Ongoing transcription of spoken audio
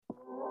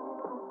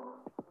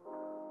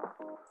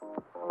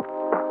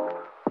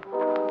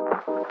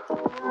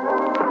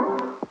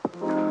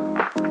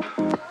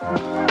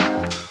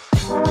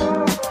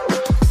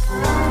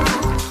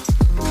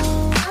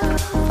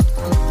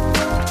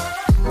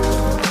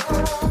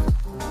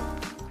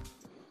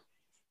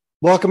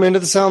Welcome into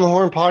the Sound the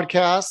Horn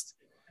podcast.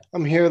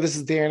 I'm here. This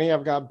is Danny.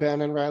 I've got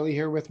Ben and Riley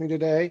here with me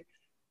today.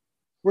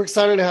 We're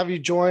excited to have you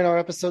join our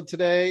episode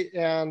today.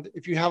 And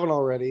if you haven't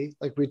already,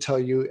 like we tell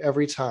you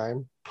every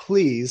time,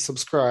 please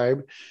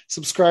subscribe.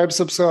 Subscribe.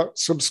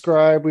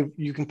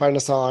 You can find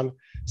us on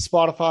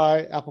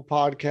Spotify, Apple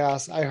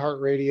Podcasts,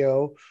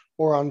 iHeartRadio,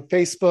 or on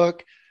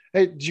Facebook.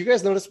 Hey, did you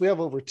guys notice we have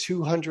over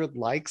 200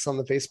 likes on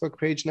the Facebook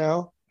page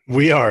now?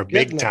 We are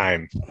big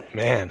time,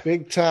 man.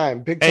 Big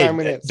time.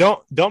 Hey,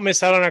 don't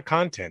miss out on our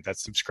content. That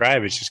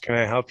subscribe is just going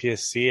to help you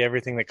see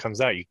everything that comes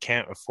out. You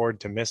can't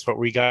afford to miss what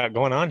we got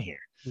going on here.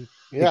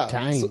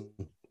 Yeah,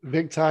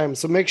 big time.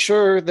 So make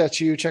sure that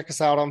you check us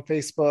out on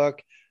Facebook,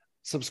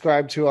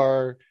 subscribe to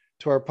our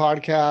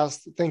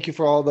podcast. Thank you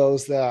for all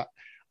those that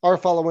are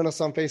following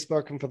us on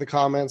Facebook and for the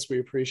comments. We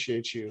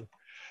appreciate you.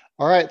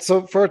 All right.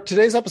 So for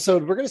today's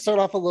episode, we're going to start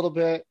off a little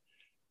bit.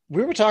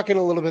 We were talking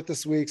a little bit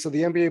this week. So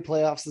the NBA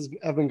playoffs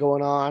have been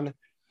going on.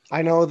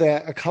 I know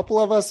that a couple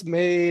of us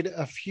made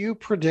a few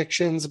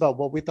predictions about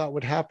what we thought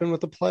would happen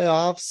with the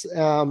playoffs.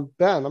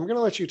 Ben, I'm going to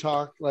let you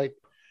talk. Like,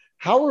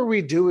 how are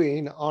we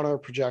doing on our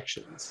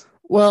projections?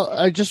 Well,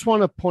 I just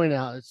want to point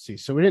out, let's see.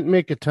 So we didn't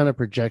make a ton of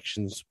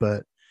projections,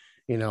 but,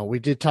 we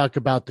did talk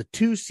about the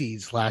 2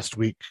 seeds last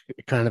week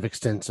kind of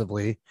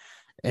extensively.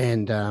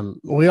 And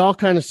we all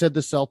kind of said the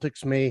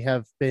Celtics may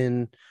have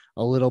been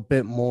a little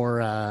bit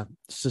more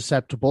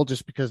susceptible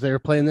just because they were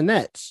playing the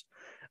Nets.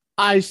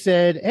 I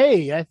said,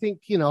 hey, I think,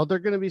 they're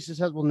going to be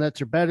susceptible.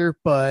 Nets are better,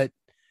 but,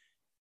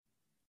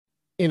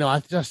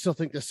 I still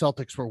think the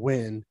Celtics will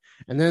win.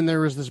 And then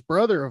there was this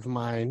brother of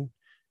mine.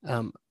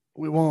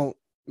 We won't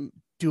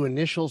do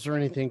initials or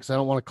anything because I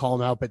don't want to call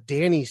him out, but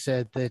Danny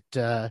said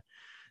that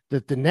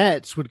the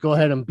Nets would go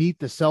ahead and beat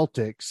the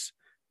Celtics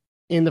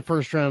in the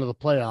first round of the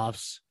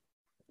playoffs.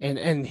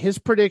 And his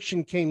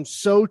prediction came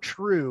so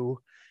true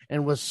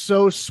and was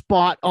so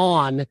spot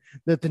on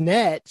that the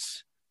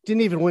Nets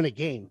didn't even win a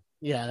game.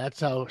 Yeah,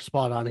 that's how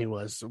spot on he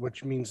was,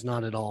 which means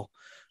not at all.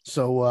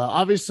 So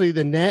obviously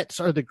the Nets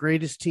are the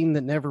greatest team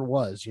that never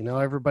was.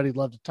 Everybody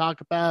loved to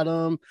talk about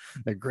them.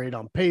 They're great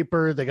on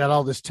paper. They got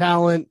all this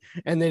talent,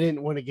 and they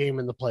didn't win a game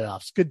in the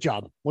playoffs. Good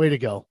job. Way to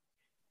go.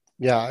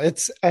 Yeah,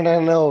 and I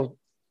know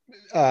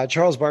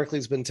Charles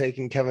Barkley's been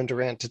taking Kevin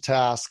Durant to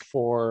task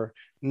for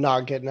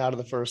not getting out of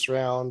the first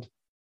round.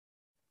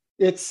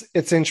 It's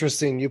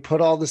interesting. You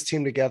put all this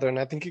team together, and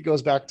I think it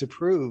goes back to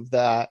prove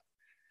that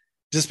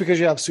just because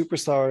you have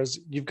superstars,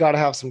 you've got to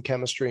have some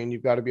chemistry, and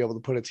you've got to be able to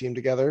put a team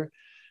together.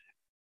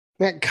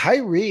 Man,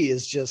 Kyrie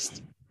is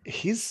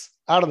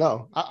I don't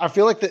know. I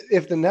feel like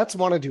if the Nets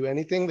want to do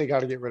anything, they got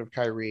to get rid of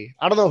Kyrie.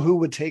 I don't know who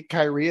would take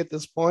Kyrie at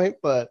this point,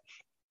 but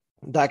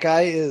that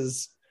guy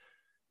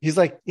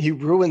he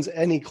ruins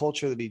any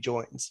culture that he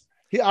joins.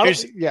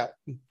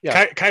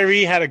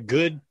 Kyrie had a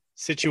good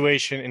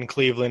situation in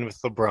Cleveland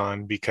with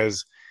LeBron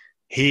because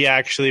he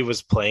actually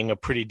was playing a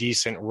pretty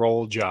decent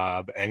role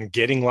job and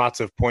getting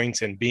lots of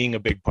points and being a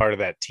big part of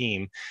that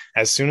team.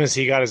 As soon as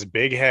he got his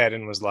big head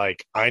and was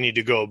like, I need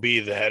to go be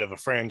the head of a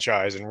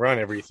franchise and run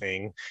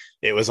everything,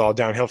 it was all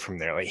downhill from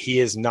there. Like, he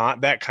is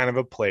not that kind of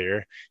a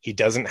player. He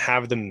doesn't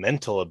have the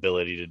mental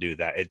ability to do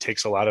that. It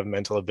takes a lot of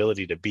mental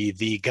ability to be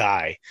the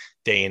guy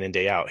day in and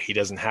day out. He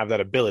doesn't have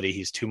that ability.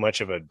 He's too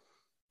much of a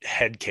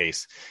head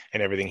case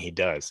in everything he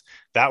does.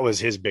 That was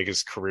his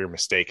biggest career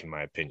mistake, in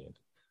my opinion.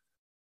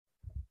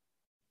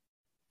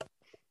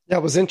 Yeah,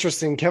 it was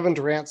interesting. Kevin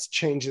Durant's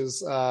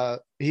changes.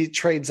 He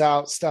trades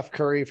out Steph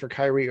Curry for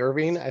Kyrie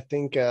Irving. I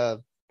think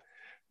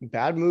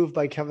bad move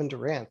by Kevin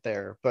Durant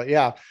there. But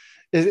yeah,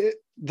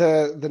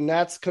 the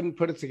Nets couldn't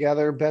put it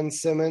together. Ben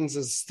Simmons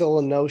is still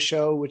a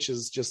no-show, which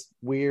is just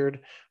weird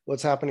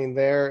what's happening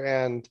there.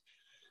 And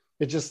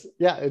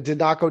it did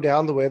not go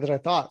down the way that I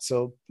thought.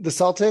 So the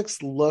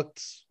Celtics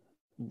looked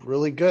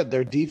really good.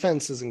 Their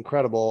defense is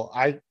incredible.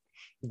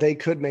 They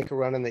could make a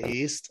run in the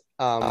East.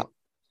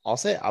 I'll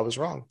say I was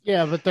wrong.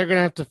 Yeah, but they're going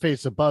to have to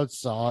face a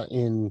buzzsaw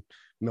in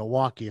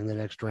Milwaukee in the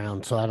next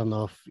round. So I don't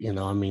know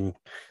if,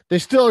 they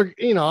still are,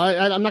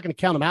 I'm not going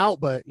to count them out,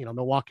 but,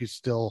 Milwaukee's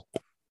still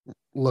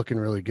looking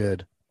really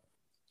good.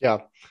 Yeah.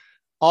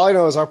 All I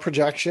know is our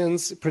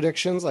predictions,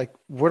 like,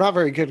 we're not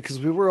very good because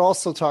we were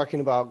also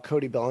talking about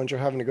Cody Bellinger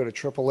having to go to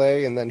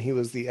AAA, and then he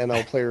was the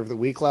NL Player of the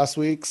Week last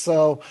week.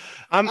 So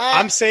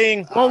I'm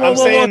saying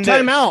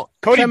time out.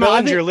 Cody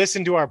Bellinger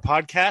listened to our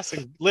podcast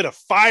and lit a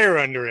fire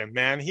under him,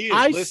 man.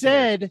 I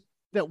said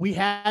that we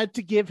had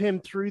to give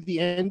him through the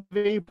end of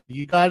April.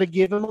 You got to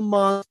give him a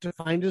month to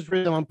find his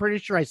rhythm. I'm pretty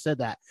sure I said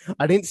that.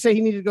 I didn't say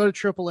he needed to go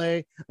to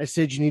AAA. I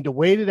said you need to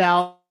wait it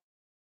out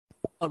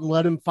and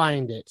let him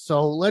find it.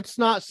 So let's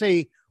not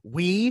say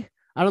I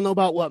don't know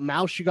about what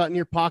mouse you got in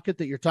your pocket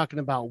that you're talking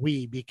about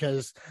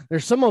because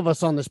there's some of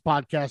us on this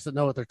podcast that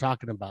know what they're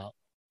talking about.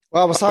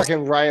 Well, I was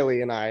talking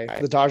Riley and I,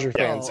 the Dodger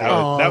fans.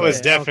 That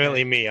was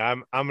definitely me.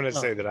 I'm going to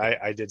say that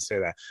I did say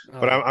that,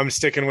 but I'm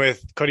sticking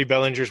with Cody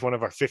Bellinger's one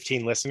of our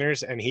 15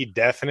 listeners, and he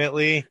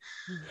definitely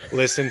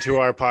listened to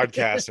our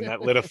podcast, and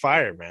that lit a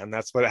fire, man.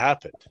 That's what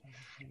happened.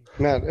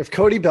 Man, if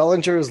Cody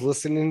Bellinger is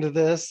listening to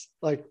this,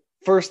 like,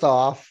 first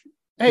off,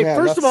 Hey, Man,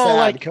 first that's of all, sad,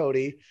 like,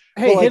 Cody.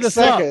 hey, But, hit us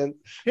second, up.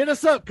 Hit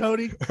us up,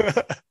 Cody.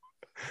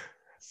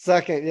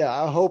 Second, yeah,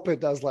 I hope it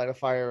does light a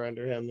fire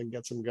under him and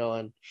gets him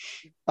going.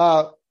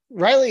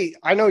 Riley,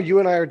 I know you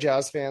and I are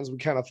Jazz fans. We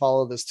kind of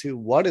follow this too.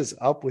 What is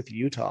up with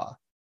Utah?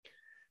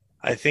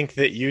 I think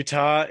that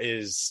Utah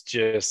is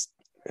just,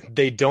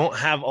 they don't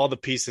have all the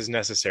pieces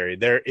necessary.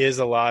 There is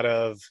a lot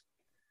of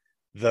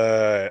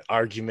the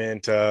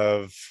argument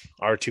of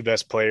our two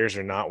best players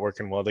are not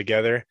working well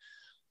together.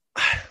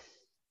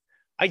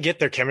 I get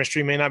their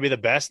chemistry may not be the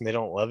best and they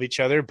don't love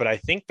each other, but I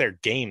think their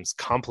games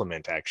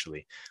complement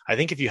actually. I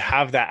think if you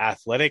have that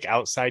athletic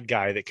outside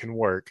guy that can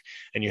work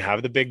and you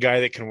have the big guy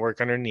that can work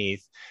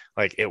underneath,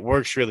 like it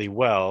works really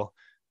well.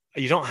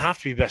 You don't have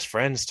to be best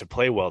friends to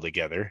play well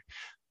together,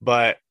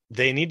 but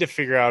they need to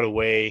figure out a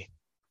way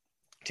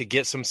to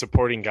get some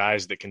supporting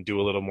guys that can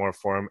do a little more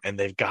for them. And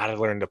they've got to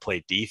learn to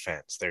play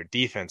defense. Their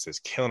defense is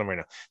killing them right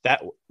now.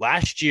 That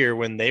last year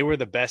when they were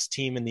the best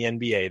team in the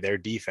NBA, their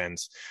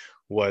defense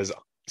was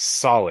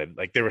solid.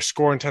 Like they were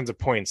scoring tons of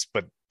points,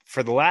 but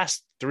for the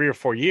last 3 or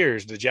 4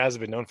 years, the Jazz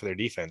have been known for their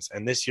defense.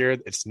 And this year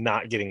it's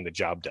not getting the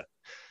job done.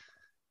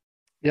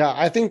 Yeah,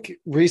 I think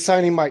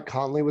re-signing Mike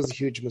Conley was a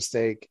huge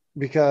mistake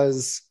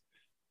because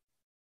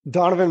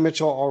Donovan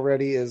Mitchell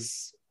already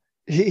is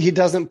he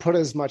doesn't put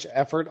as much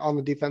effort on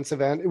the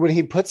defensive end. When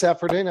he puts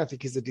effort in, I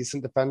think he's a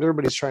decent defender,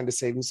 but he's trying to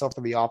save himself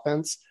for the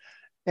offense.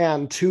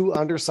 And 2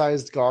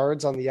 undersized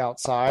guards on the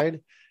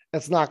outside,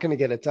 that's not going to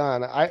get it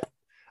done.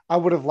 I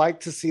would have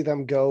liked to see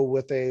them go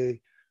with a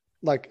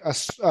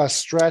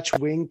stretch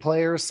wing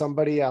player,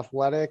 somebody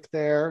athletic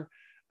there.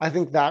 I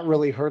think that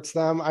really hurts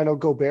them. I know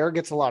Gobert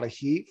gets a lot of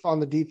heat on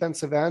the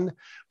defensive end,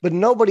 but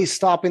nobody's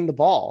stopping the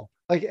ball.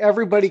 Like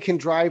everybody can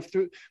drive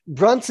through.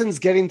 Brunson's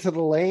getting to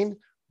the lane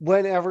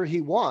whenever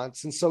he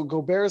wants. And so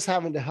Gobert's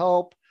having to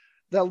help.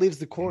 That leaves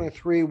the corner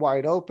 3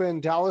 wide open.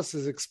 Dallas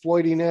is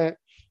exploiting it.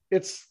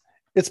 It's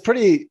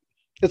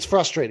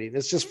frustrating.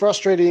 It's just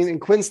frustrating.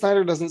 And Quinn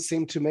Snyder doesn't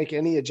seem to make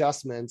any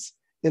adjustments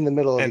in the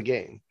middle of the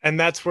game. And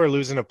that's where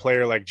losing a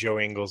player like Joe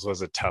Ingles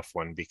was a tough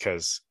one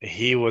because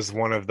he was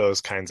one of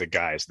those kinds of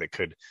guys that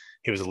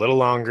he was a little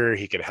longer.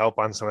 He could help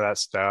on some of that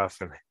stuff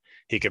and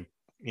he could,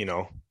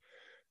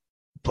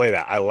 play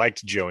that. I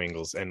liked Joe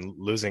Ingles and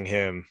losing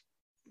him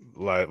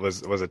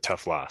was a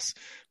tough loss.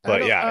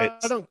 But I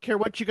don't care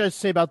what you guys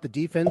say about the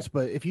defense,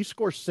 but if you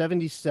score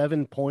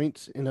 77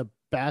 points in a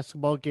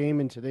basketball game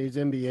in today's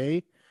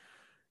NBA,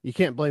 you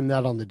can't blame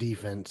that on the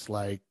defense.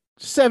 Like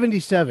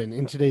 77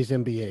 in today's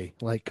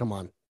NBA. Like, come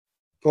on.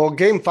 Well,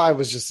 game 5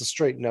 was just a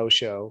straight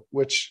no-show,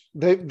 which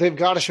they've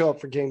got to show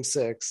up for game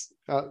 6.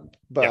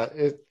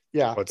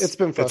 It's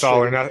been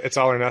frustrating. It's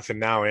all or nothing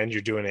now, and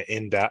you're doing it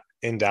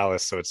in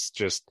Dallas, so it's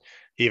just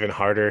even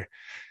harder.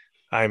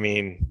 I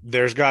mean,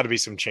 there's got to be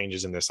some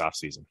changes in this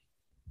offseason.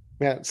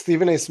 Yeah,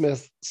 Stephen A.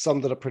 Smith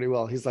summed it up pretty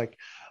well. He's like,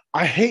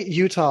 I hate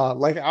Utah.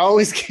 Like, I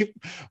always keep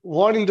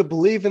wanting to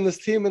believe in this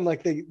team, and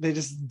like they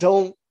just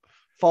don't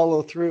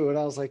follow through. And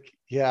I was like,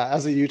 yeah,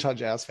 as a Utah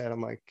Jazz fan,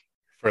 I'm like,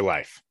 for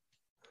life.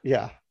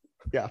 Yeah,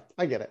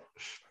 I get it.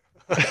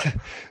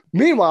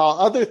 Meanwhile,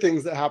 other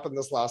things that happened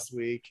this last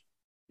week,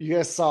 you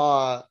guys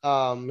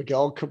saw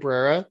Miguel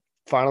Cabrera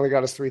finally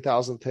got his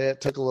 3,000th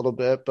hit. Took a little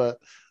bit, but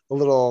a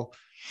little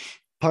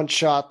punch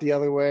shot the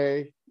other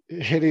way,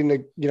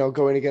 hitting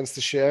going against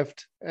the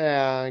shift,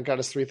 and got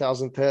his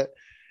 3,000th hit.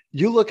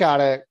 You look at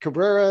it,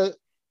 Cabrera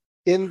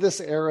in this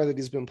era that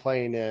he's been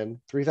playing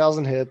in,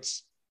 3,000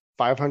 hits,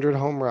 500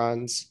 home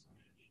runs,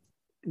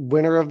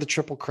 winner of the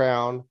Triple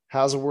Crown,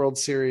 has a World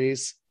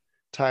Series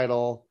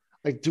title.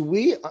 Like,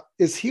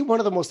 is he one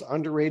of the most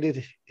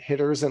underrated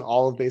hitters in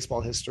all of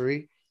baseball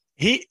history?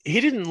 He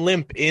didn't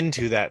limp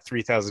into that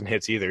 3,000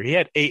 hits either. He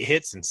had 8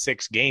 hits in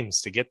 6 games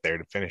to get there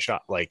to finish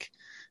up.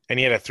 And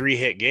he had a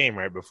 3-hit game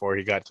right before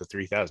he got to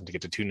 3,000 to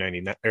get to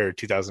 299 or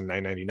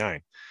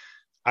 2,999.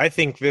 I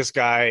think this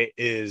guy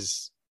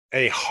is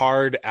a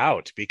hard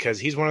out because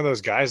he's one of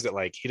those guys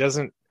that he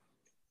doesn't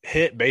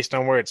hit based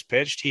on where it's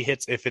pitched. He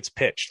hits if it's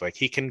pitched. Like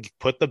he can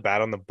put the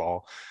bat on the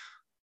ball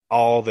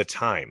all the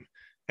time,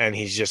 and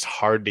he's just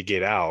hard to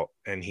get out.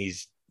 And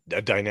he's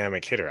a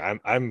dynamic hitter.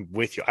 I'm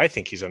with you. I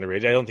think he's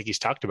underrated. I don't think he's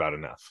talked about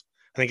enough.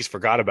 I think he's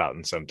forgot about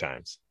him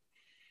sometimes.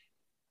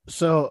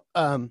 So,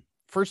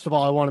 first of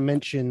all, I want to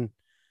mention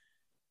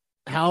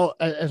how,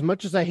 as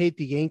much as I hate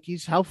the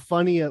Yankees, how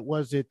funny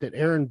was it that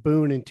Aaron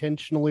Boone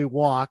intentionally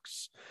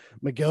walks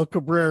Miguel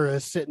Cabrera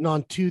sitting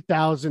on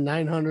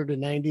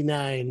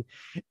 2,999,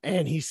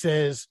 and he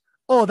says,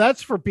 "Oh,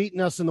 that's for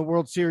beating us in the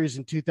World Series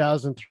in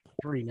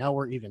 2003. Now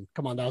we're even."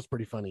 Come on, that was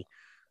pretty funny.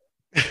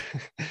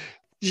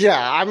 Yeah,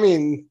 I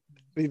mean,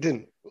 he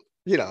didn't,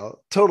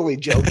 totally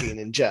joking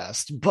in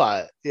jest,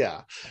 but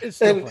yeah, it's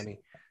still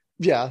funny.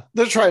 Yeah,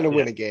 they're trying to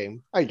win a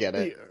game. I get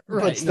it,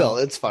 right, but still,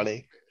 it's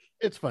funny.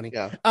 It's funny.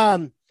 Yeah.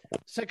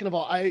 Second of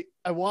all, I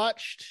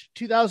watched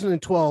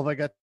 2012. I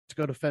got to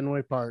go to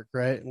Fenway Park,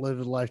 right, and live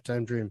a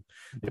lifetime dream.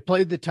 They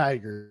played the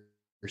Tigers,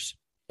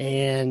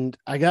 and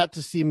I got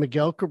to see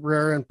Miguel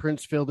Cabrera and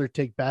Prince Fielder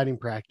take batting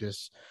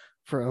practice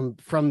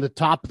from the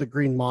top of the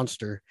Green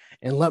Monster.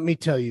 And let me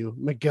tell you,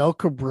 Miguel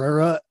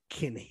Cabrera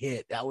can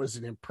hit. That was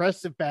an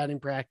impressive batting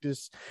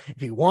practice.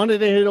 If he wanted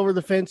to hit over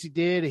the fence, he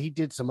did. He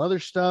did some other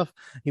stuff.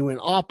 He went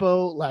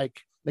oppo.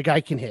 Like, the guy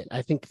can hit.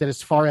 I think that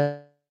as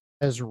far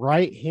as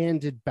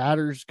right-handed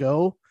batters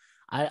go,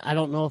 I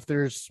don't know if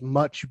there's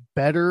much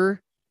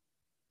better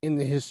in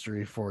the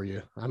history for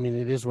you. I mean,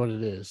 it is what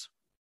it is.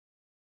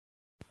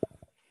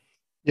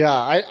 Yeah,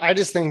 I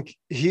just think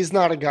he's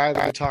not a guy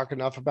that we talk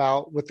enough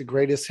about with the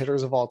greatest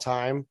hitters of all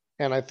time.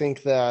 And I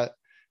think that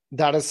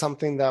is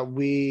something that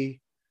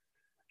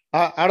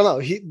I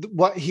don't know.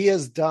 What he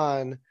has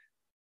done,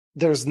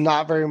 there's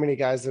not very many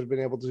guys that have been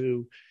able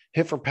to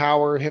hit for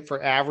power, hit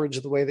for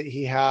average the way that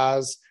he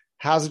has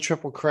a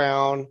triple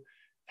crown,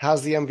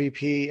 has the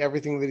MVP,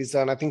 everything that he's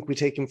done. I think we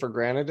take him for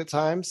granted at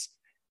times.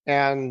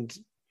 And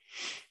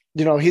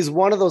he's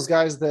one of those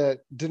guys that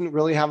didn't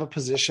really have a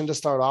position to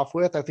start off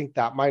with. I think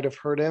that might have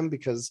hurt him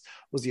because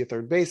was he a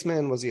third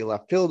baseman? Was he a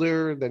left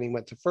fielder? Then he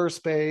went to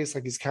first base.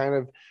 Like, he's kind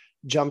of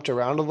jumped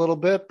around a little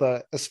bit,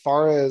 but as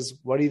far as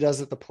what he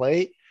does at the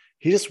plate,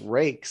 he just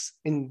rakes,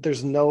 and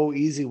there's no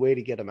easy way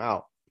to get him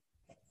out.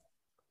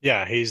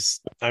 Yeah,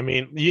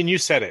 you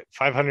said it,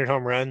 500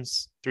 home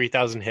runs,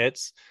 3,000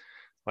 hits.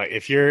 Like,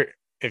 if you're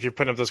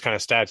putting up those kind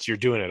of stats, you're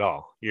doing it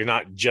all. You're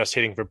not just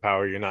hitting for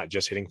power. You're not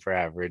just hitting for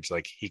average.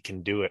 Like, he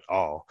can do it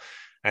all.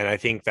 And I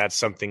think that's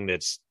something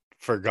that's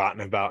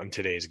forgotten about in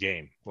today's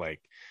game. Like,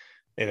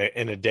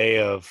 in a day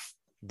of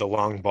the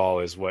long ball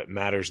is what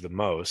matters the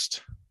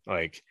most.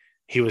 Like,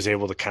 he was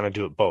able to kind of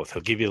do it both.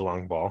 He'll give you the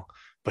long ball,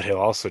 but he'll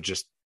also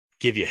just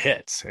give you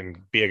hits and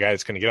be a guy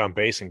that's going to get on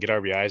base and get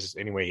RBIs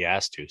any way he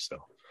has to. So,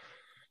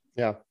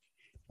 yeah.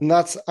 And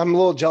I'm a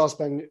little jealous,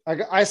 Ben.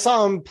 I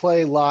saw him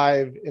play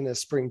live in a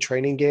spring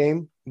training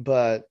game,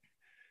 but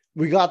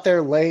we got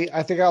there late.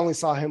 I think I only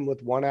saw him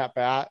with one at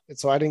bat.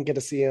 So I didn't get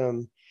to see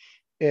him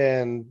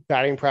in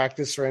batting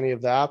practice or any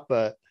of that.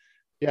 But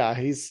yeah,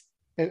 I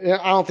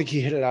don't think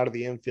he hit it out of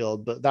the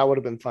infield, but that would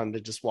have been fun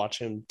to just watch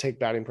him take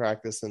batting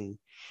practice and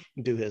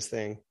do his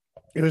thing.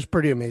 It was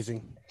pretty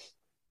amazing.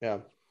 Yeah,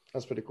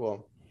 that's pretty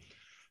cool.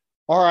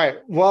 All right.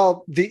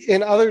 Well,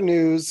 in other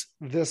news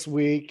this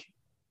week,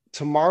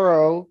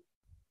 tomorrow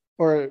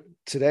or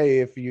today,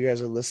 if you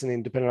guys are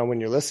listening, depending on when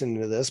you're listening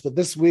to this, but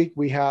this week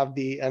we have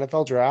the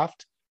NFL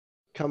draft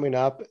coming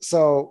up.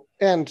 So,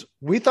 and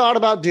we thought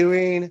about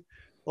doing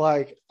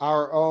like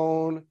our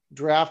own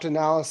draft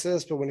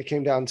analysis, but when it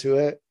came down to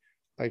it,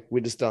 like, we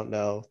just don't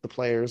know the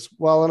players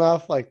well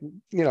enough. Like,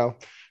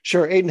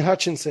 sure, Aiden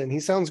Hutchinson, he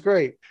sounds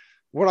great.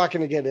 We're not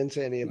going to get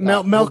into any of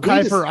that. Mel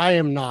Kiper, I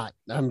am not.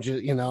 I'm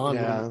just,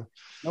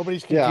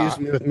 nobody's confused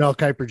me with Mel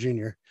Kiper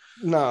Jr.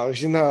 No,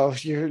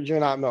 you're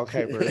not Mel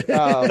Kiper.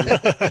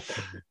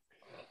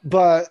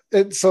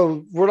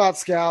 So we're not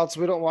scouts.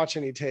 We don't watch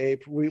any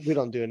tape. We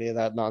don't do any of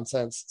that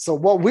nonsense. So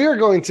what we're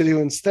going to do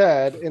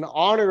instead, in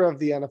honor of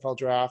the NFL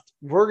draft,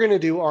 we're going to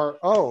do our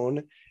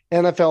own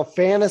NFL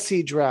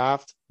fantasy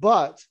draft.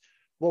 But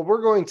what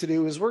we're going to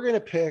do is we're going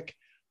to pick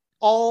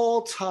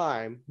all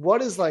time.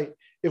 What is, like,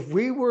 if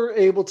we were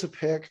able to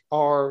pick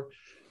our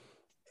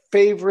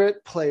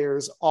favorite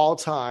players all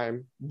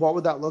time, what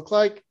would that look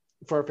like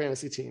for our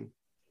fantasy team?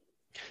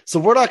 So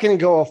we're not going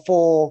to go a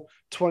full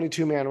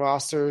 22-man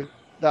roster.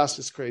 That's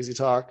just crazy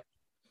talk.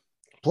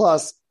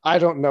 Plus, I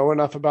don't know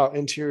enough about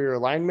interior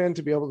alignment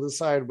to be able to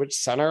decide which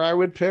center I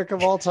would pick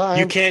of all time.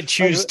 You can't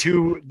choose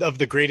two of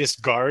the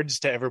greatest guards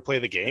to ever play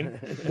the game.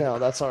 No,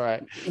 that's all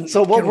right.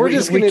 So what we're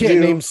just going to do... We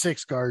can't name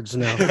 6 guards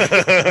now.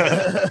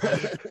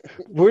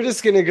 We're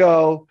just going to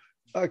go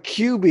a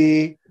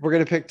QB. We're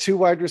going to pick 2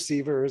 wide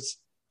receivers,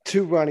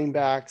 2 running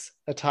backs,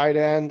 a tight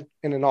end,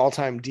 and an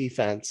all-time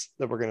defense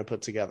that we're going to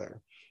put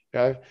together.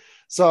 Okay.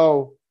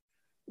 So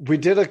we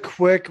did a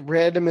quick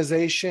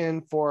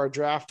randomization for our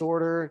draft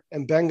order,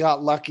 and Ben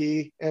got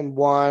lucky and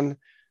won.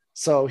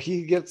 So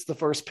he gets the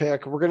first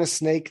pick. We're going to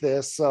snake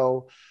this.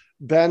 So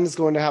Ben's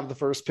going to have the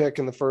first pick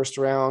in the first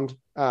round.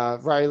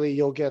 Riley,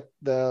 you'll get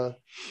the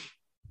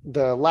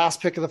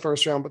last pick of the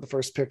first round, but the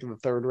first pick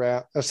of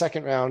the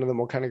second round. And then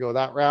we'll kind of go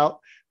that route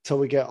till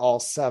we get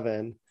all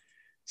 7.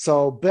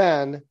 So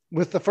Ben,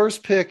 with the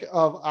first pick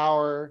of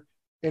our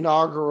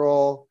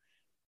inaugural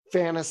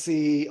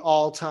fantasy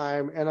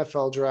all-time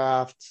NFL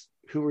draft,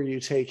 who are you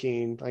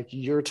taking, like,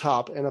 your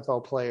top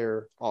NFL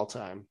player all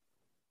time?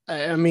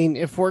 I mean,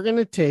 if we're going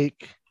to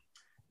take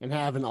and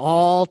have an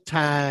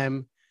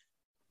all-time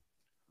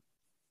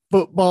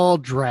football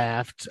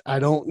draft, I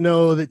don't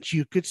know that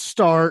you could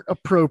start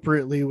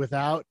appropriately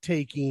without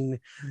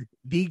taking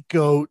the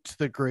GOAT,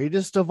 the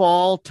greatest of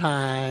all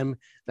time.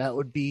 That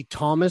would be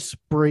Thomas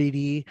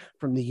Brady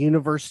from the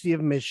University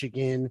of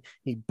Michigan.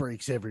 He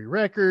breaks every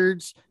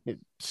records,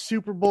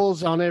 Super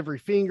Bowls on every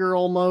finger,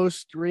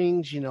 almost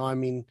rings. That's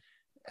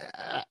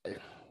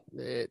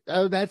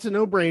a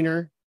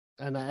no-brainer,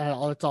 and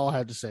that's all I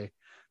have to say.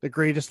 The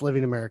greatest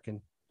living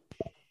American.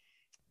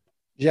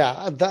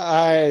 Yeah,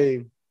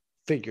 I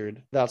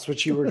figured that's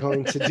what you were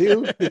going to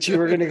do, that you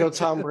were going to go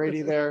Tom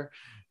Brady there.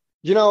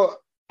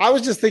 I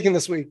was just thinking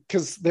this week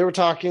because they were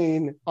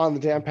talking on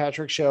the Dan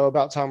Patrick show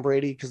about Tom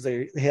Brady because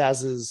he has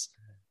his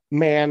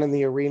Man in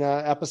the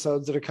Arena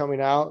episodes that are coming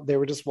out. They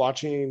were just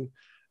watching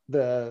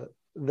the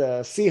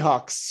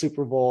Seahawks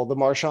Super Bowl. The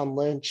Marshawn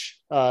Lynch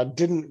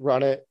didn't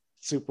run it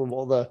Super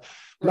Bowl. The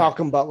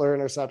Malcolm Butler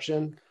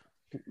interception.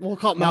 We'll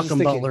call it Malcolm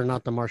Butler,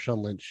 not the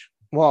Marshawn Lynch.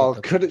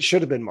 Well,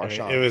 should have been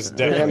Marshawn. It was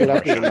definitely ended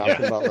up being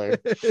Malcolm Butler.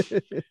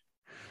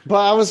 But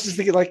I was just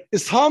thinking, like,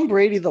 is Tom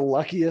Brady the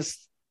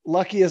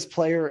luckiest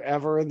player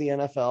ever in the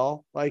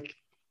NFL? Like,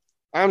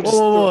 I'm just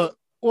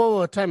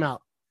whoa, time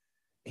out.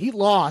 He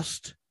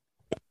lost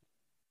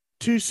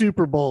 2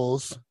 Super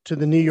Bowls to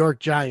the New York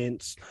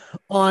Giants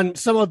on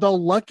some of the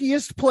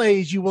luckiest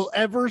plays you will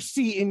ever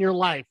see in your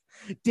life.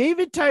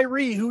 David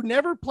Tyree, who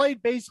never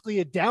played basically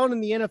a down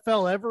in the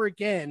NFL ever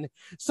again,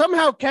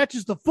 somehow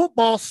catches the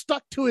football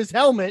stuck to his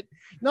helmet.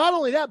 Not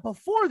only that,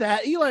 before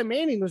that, Eli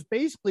Manning was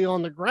basically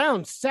on the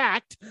ground,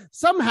 sacked.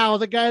 Somehow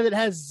the guy that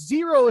has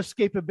zero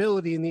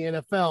escapability in the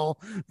NFL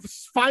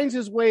finds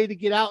his way to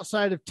get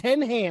outside of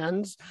 10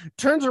 hands,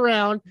 turns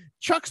around,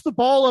 chucks the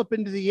ball up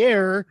into the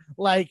air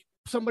like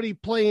somebody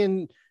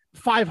playing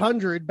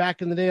 500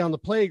 back in the day on the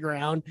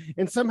playground,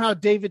 and somehow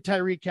David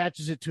Tyree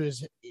catches it to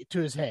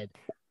his head.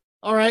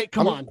 All right,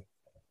 come on.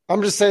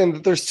 I'm just saying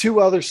that there's 2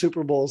 other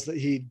Super Bowls that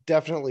he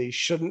definitely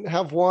shouldn't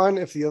have won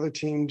if the other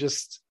team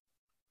just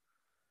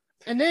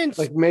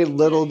made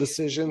little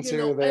decisions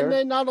here or there. And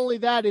then not only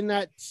that, in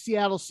that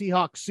Seattle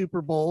Seahawks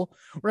Super Bowl,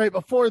 right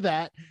before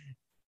that,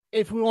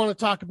 if we want to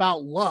talk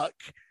about luck,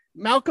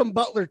 Malcolm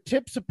Butler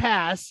tips a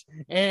pass,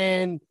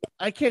 and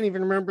I can't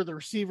even remember the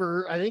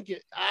receiver. I don't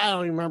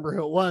even remember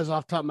who it was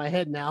off the top of my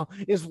head now,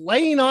 is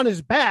laying on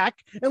his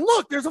back. And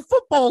look, there's a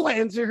football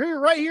lands here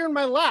right here in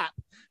my lap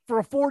for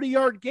a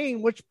 40-yard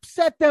gain, which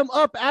set them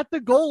up at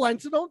the goal line.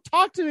 So don't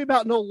talk to me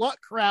about no luck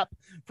crap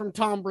from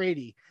Tom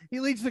Brady.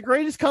 He leads the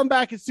greatest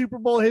comeback in Super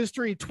Bowl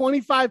history,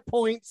 25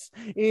 points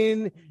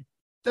in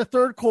the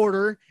third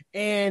quarter,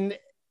 and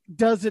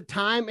does it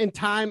time and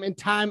time and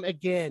time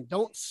again.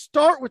 Don't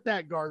start with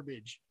that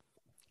garbage.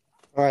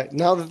 All right,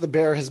 now that the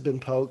bear has been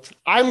poked,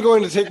 I'm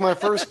going to take my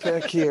first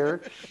pick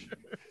here.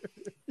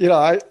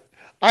 I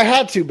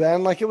had to,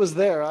 Ben. Like, it was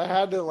there. I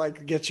had to,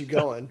 get you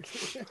going.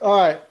 All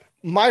right,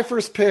 my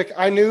first pick,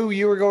 I knew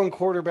you were going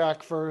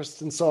quarterback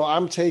first, and so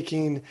I'm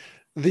taking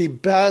the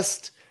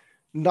best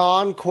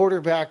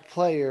non-quarterback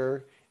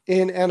player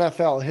in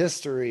NFL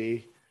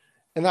history,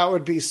 and that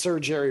would be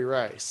Sir Jerry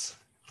Rice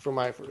for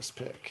my first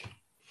pick.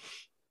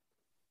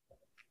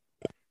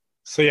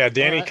 So yeah,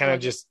 Danny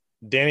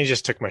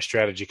just took my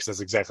strategy because that's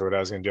exactly what I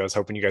was going to do. I was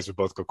hoping you guys would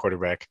both go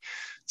quarterback.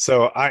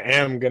 So I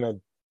am going to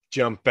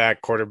jump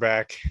back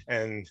quarterback,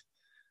 and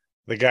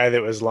the guy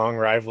that was long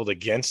rivaled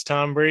against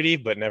Tom Brady,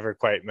 but never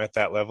quite met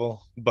that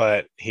level,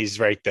 but he's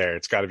right there.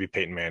 It's got to be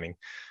Peyton Manning.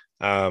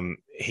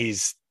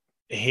 He's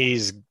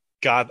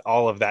got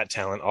all of that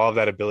talent, all of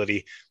that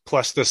ability,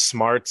 plus the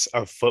smarts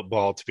of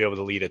football to be able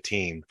to lead a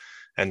team.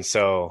 And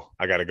so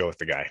I got to go with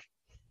the guy.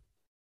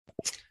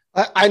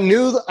 I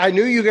knew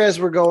you guys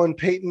were going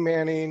Peyton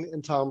Manning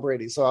and Tom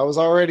Brady. So I'm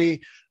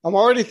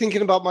already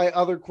thinking about my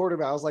other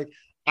quarterback. I was like,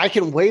 I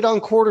can wait on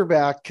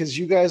quarterback because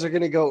you guys are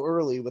going to go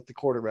early with the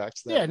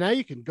quarterbacks. Yeah, now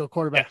you can go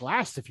quarterback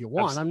last if you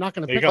want. I'm not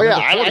going to pick. Oh yeah,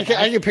 I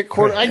can pick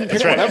I can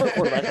pick whatever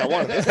quarterback I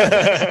want.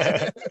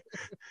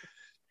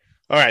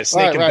 All right,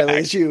 snake him back.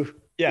 It's you.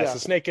 Yeah, so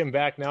snake him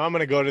back. Now I'm going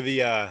to go to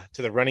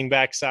the running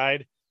back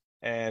side,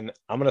 and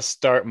I'm going to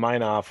start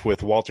mine off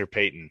with Walter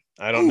Payton.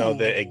 I don't know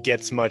that it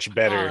gets much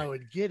better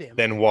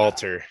than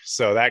Walter,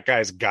 so that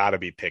guy's got to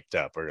be picked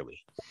up early.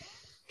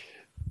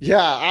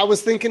 Yeah, I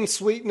was thinking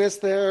sweetness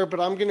there, but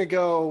I'm going to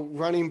go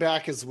running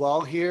back as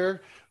well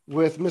here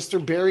with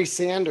Mr. Barry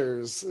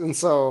Sanders. And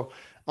so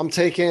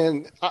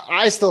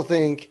I still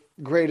think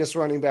greatest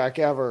running back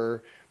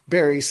ever,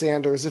 Barry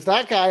Sanders. If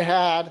that guy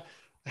had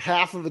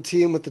half of a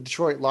team with the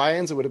Detroit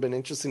Lions, it would have been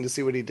interesting to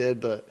see what he did.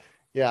 But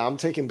yeah, I'm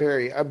taking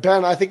Barry.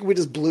 Ben, I think we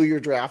just blew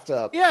your draft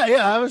up. Yeah,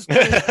 I was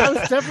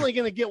definitely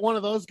going to get one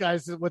of those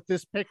guys with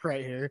this pick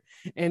right here.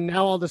 And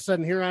now all of a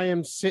sudden here I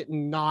am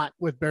sitting not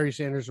with Barry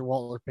Sanders or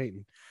Walter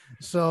Payton.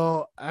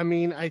 So, I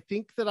mean, I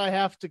think that I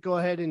have to go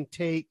ahead and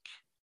I'm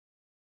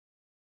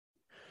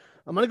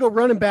going to go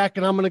running back,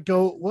 and I'm going to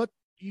go,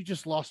 you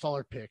just lost all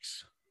our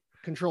picks.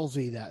 Control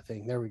Z that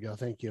thing. There we go.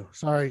 Thank you.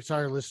 Sorry,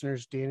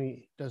 listeners.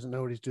 Danny doesn't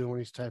know what he's doing when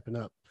he's typing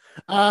up.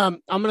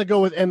 I'm going to go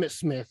with Emmitt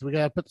Smith. We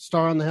got to put the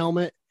star on the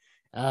helmet.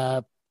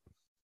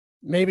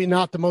 Maybe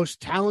not the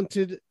most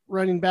talented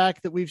running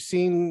back that we've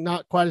seen,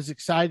 not quite as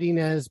exciting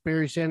as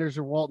Barry Sanders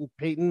or Walter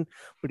Payton,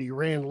 but he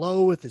ran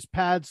low with his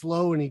pads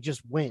low, and he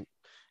just went.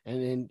 And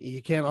then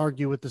you can't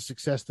argue with the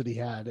success that he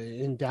had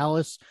in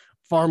Dallas,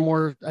 far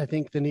more, I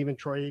think, than even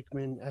Troy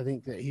Aikman. I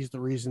think that he's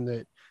the reason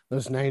that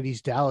those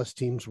 90s Dallas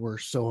teams were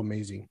so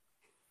amazing.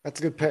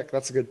 That's a good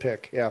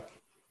pick. Yeah.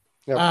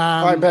 All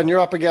right, Ben, you're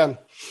up again.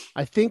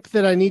 I think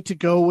that I need to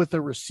go with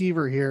a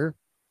receiver here.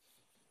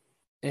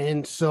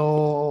 And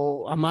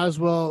so I might as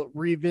well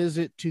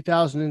revisit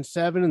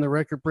 2007 and the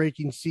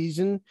record-breaking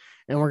season.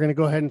 And we're going to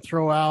go ahead and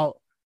throw out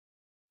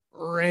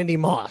Randy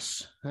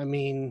Moss. I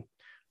mean,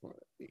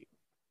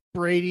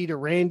 Brady to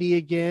Randy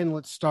again.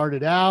 Let's start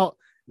it out.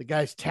 The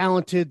guy's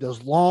talented,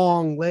 those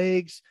long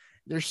legs.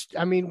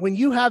 When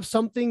you have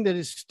something that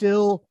is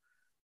still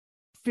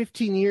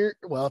 10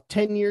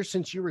 years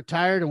since you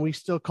retired and we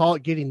still call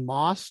it getting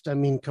mossed. I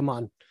mean, come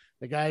on.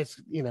 The guy's,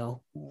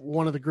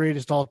 one of the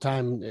greatest all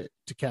time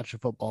to catch a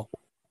football.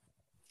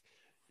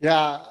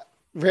 Yeah.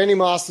 Randy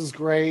Moss is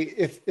great.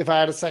 If I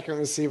had a second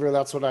receiver,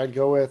 that's what I'd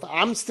go with.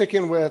 I'm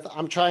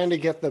trying to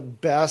get the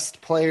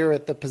best player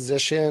at the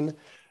position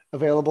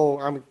available.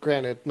 I'm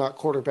granted not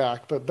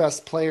quarterback, but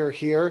best player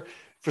here.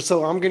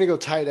 So I'm going to go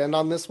tight end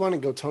on this one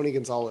and go Tony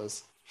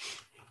Gonzalez.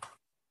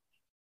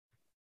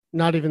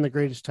 Not even the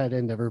greatest tight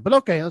end ever, but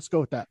okay, let's go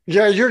with that.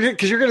 Yeah,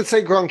 because you're going to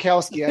say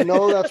Gronkowski. I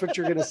know that's what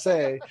you're going to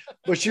say,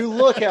 but you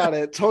look at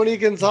it, Tony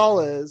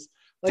Gonzalez.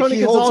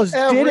 Tony Gonzalez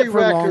did it for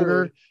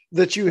longer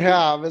that you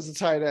have as a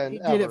tight end. He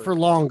did it for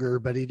longer,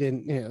 but he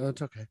didn't. Yeah,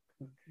 that's okay.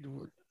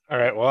 All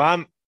right.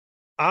 Well,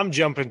 I'm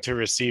jumping to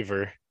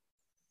receiver.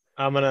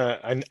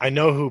 I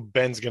know who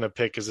Ben's gonna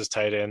pick as his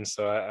tight end,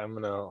 so I'm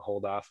gonna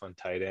hold off on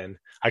tight end.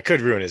 I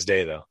could ruin his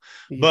day though,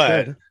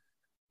 but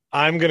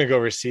I'm gonna go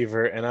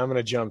receiver, and I'm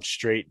gonna jump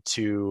straight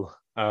to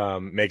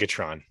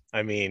Megatron.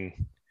 I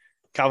mean,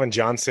 Calvin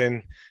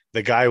Johnson.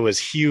 The guy was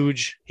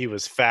huge. He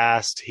was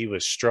fast. He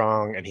was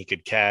strong, and he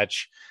could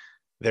catch.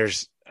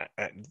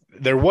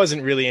 There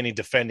wasn't really any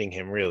defending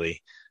him,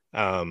 really,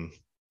 and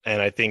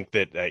I think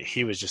that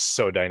he was just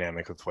so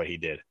dynamic with what he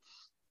did.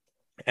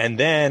 And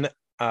then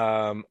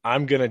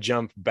I'm gonna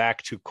jump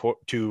back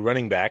to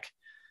running back,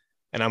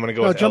 and I'm gonna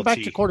go. Jump back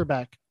to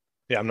quarterback.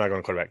 Yeah, I'm not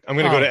going quarterback. I'm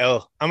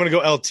gonna go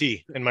LT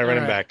in my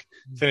running back.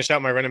 Finished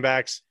out my running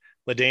backs.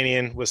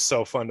 LaDainian was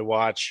so fun to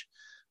watch.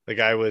 The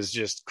guy was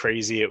just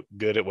crazy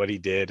good at what he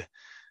did,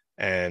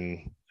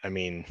 and I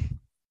mean,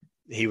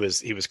 he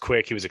was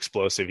quick. He was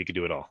explosive. He could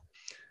do it all.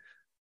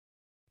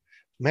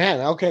 Man,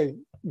 okay.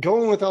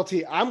 Going with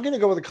LT, I'm going to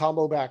go with a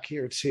combo back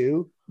here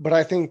too, but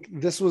I think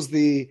this was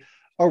the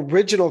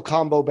original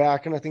combo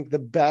back, and I think the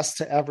best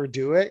to ever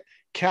do it.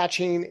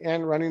 Catching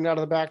and running out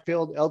of the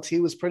backfield.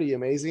 LT was pretty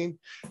amazing,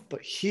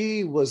 but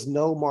he was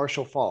no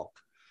Marshall Faulk.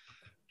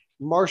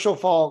 Marshall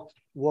Faulk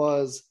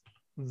was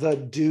the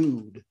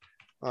dude.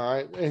 All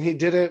right. And he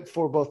did it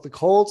for both the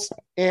Colts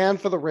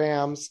and for the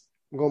Rams.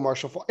 Go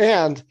Marshall Faulk.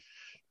 And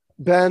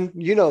Ben,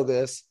 you know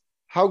this.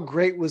 How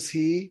great was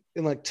he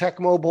in like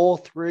Tecmo Bowl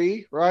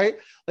 3, right?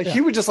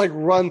 He would just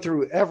run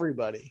through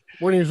everybody.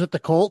 When he was at the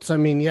Colts,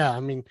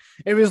 it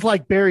was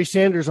like Barry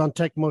Sanders on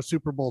Tecmo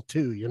Super Bowl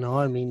 2, you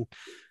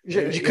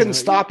couldn't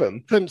stop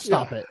him. Couldn't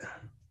stop it.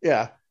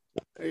 Yeah.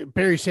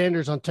 Barry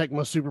Sanders on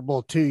Tecmo Super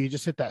Bowl 2, you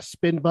just hit that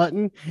spin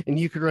button and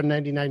you could run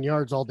 99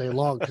 yards all day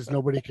long because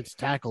nobody could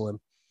tackle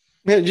him.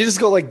 Man, you just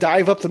go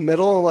dive up the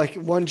middle,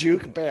 one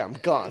juke, bam,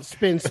 gone.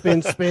 Spin,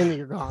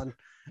 you're gone.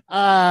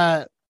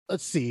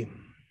 Let's see.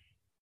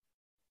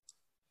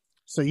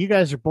 So you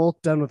guys are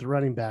both done with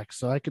running backs,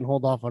 so I can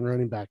hold off on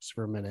running backs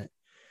for a minute.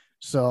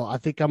 So I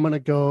think I'm going to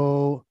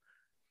go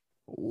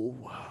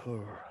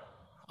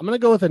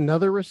with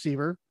another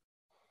receiver.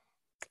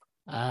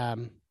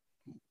 No,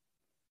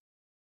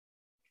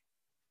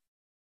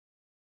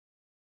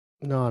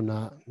 I'm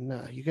not.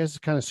 No, you guys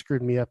kind of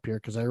screwed me up here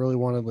because I really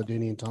wanted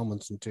LaDainian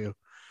Tomlinson too.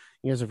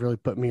 You guys have really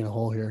put me in a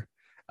hole here.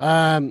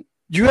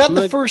 You had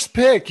the first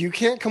pick. You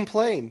can't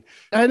complain.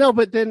 I know,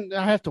 but then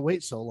I have to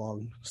wait so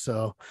long.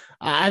 So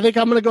I think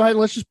I'm going to go ahead and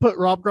let's just put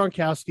Rob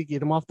Gronkowski,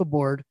 get him off the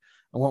board.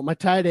 I want my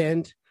tight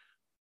end.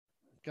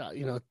 Got,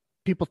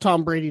 people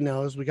Tom Brady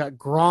knows. We got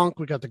Gronk.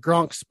 We got the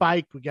Gronk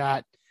spike. We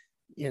got,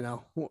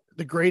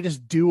 the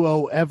greatest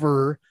duo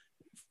ever,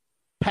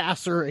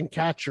 passer and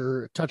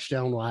catcher,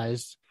 touchdown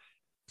wise.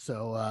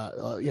 So,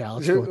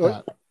 let's go with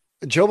that.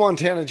 Joe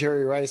Montana,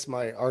 Jerry Rice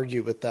might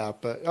argue with that.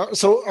 But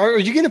so are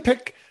you going to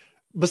pick,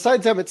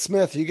 besides Emmitt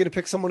Smith, are you going to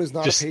pick someone who's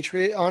not a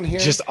Patriot on here?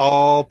 Just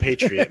all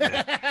Patriot.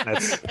 Man.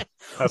 That's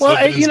what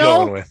Ben's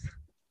going with.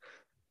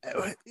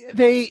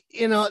 They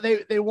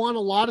won a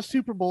lot of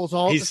Super Bowls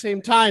all at the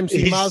same time, so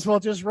you might as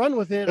well just run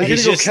with it.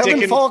 He's just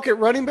Kevin Falk at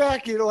running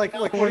back.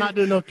 We're not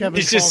doing no Kevin.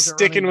 He's just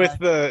sticking with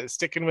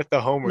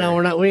the homer. No,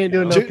 we're not. We ain't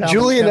doing no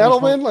Julian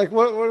Edelman.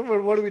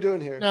 What are we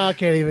doing here? No, I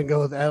can't even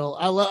go with Edel.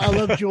 I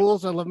love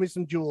Jules. I love me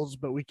some Jules,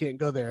 but we can't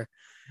go there.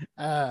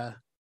 I'm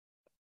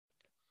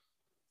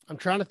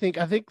trying to think.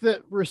 I think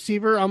the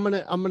receiver. I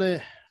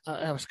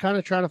was kind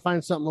of trying to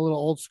find something a little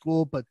old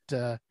school, but.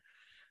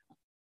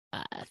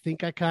 I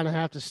think I kind of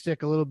have to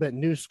stick a little bit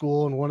new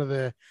school, and one of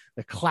the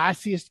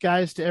classiest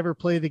guys to ever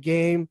play the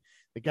game,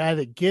 the guy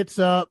that gets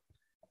up,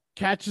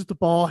 catches the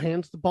ball,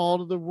 hands the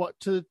ball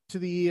to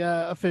the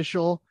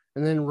official,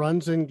 and then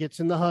runs and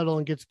gets in the huddle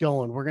and gets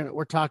going.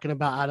 We're talking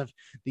about out of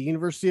the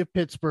University of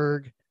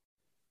Pittsburgh,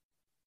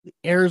 the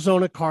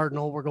Arizona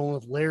Cardinal. We're going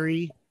with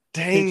Larry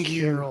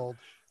Fitzgerald.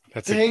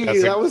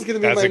 That was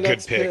going to be my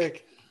next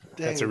pick.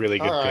 That's a really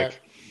good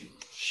pick.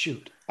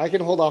 Shoot. I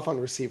can hold off on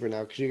receiver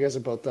now because you guys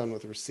are both done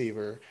with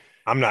receiver.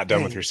 I'm not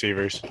done with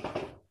receivers.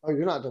 Oh,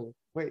 you're not done.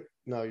 Wait,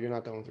 no, you're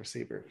not done with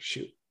receiver.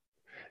 Shoot.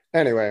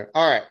 Anyway,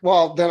 all right.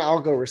 Well, then I'll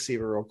go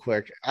receiver real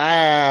quick.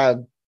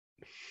 Ben,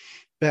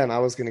 I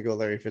was going to go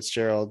Larry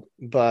Fitzgerald,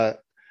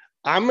 but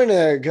I'm going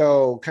to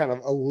go kind of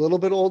a little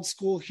bit old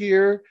school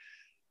here.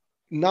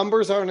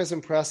 Numbers aren't as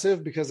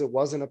impressive because it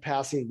wasn't a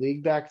passing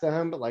league back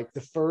then, but like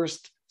the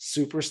first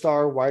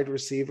superstar wide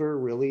receiver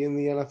really in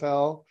the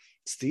NFL,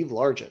 Steve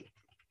Largent.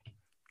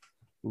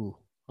 Ooh,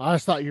 I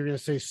just thought you were going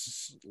to say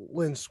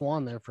Lynn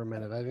Swan there for a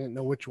minute. I didn't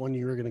know which one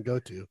you were going to go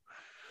to.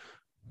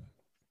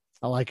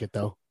 I like it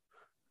though.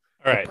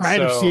 All right.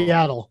 Pride of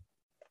Seattle.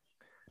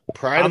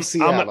 Pride of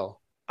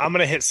Seattle. I'm going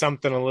to hit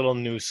something a little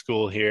new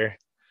school here.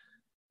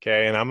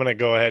 Okay. And I'm going to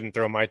go ahead and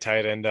throw my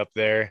tight end up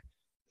there.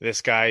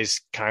 This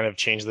guy's kind of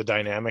changed the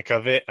dynamic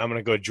of it. I'm going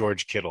to go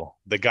George Kittle.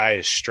 The guy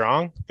is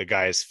strong. The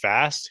guy is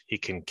fast. He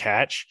can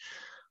catch.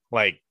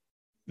 Like,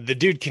 the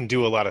dude can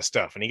do a lot of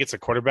stuff. And he gets a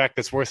quarterback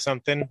that's worth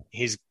something.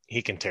 He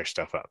can tear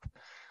stuff up.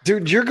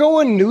 Dude, you're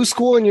going new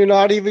school and you're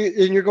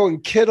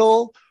going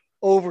Kittle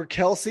over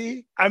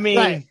Kelsey. I mean,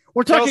 right.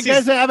 We're talking Kelsey's,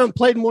 guys that haven't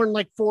played more than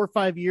like 4 or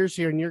 5 years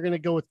here, and you're going to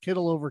go with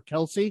Kittle over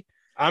Kelsey.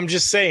 I'm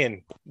just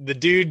saying the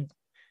dude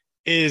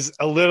is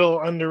a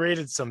little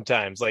underrated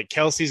sometimes. Like,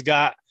 Kelsey's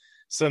got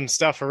some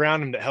stuff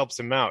around him that helps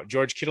him out.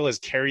 George Kittle has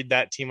carried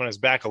that team on his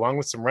back along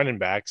with some running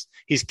backs.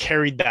 He's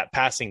carried that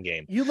passing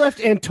game. You left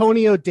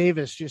Antonio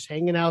Davis just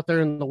hanging out there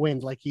in the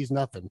wind like he's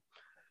nothing.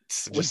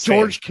 With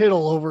George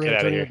Kittle over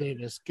Antonio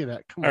Davis. Get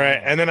out. Come on. All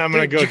right. And then I'm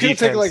going to go defense. You could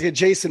take like a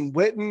Jason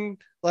Witten,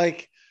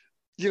 like,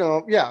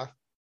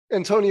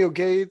 Antonio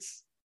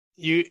Gates.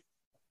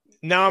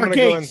 Now I'm going to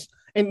go in.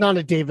 And not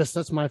a Davis.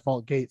 That's my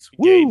fault. Gates.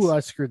 Woo! I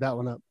screwed that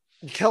one up.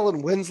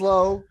 Kellen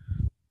Winslow.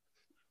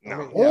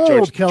 No,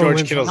 George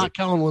Kittle's not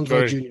Kellen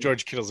Winslow Jr.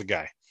 George Kittle's a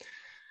guy.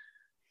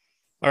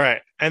 All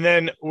right, and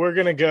then we're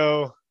gonna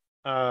go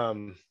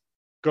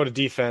to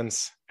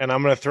defense, and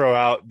I'm gonna throw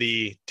out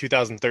the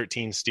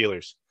 2013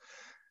 Steelers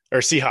or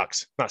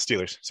Seahawks, not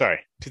Steelers. Sorry,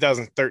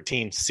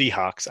 2013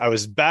 Seahawks. I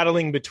was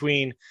battling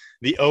between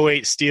the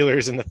 08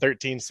 Steelers and the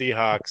 13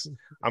 Seahawks.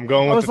 I'm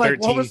going with the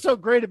 13. What was so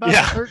great about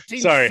the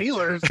 13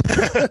 Steelers?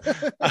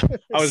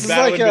 I was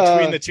battling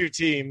between the two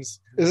teams.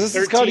 Is this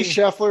 13... Scotty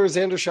Scheffler,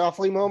 Xander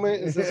Schauffele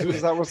moment? Is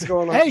that what's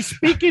going on? Hey,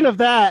 speaking of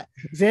that,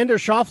 Xander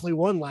Schauffele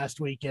won last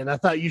weekend. I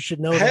thought you should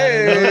know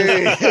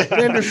that.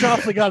 Xander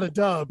Schauffele got a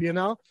dub,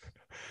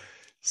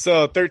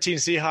 So 13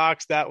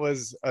 Seahawks, that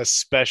was a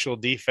special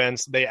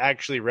defense. They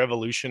actually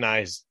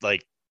revolutionized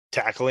like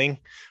tackling.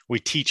 We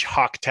teach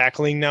hawk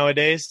tackling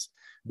nowadays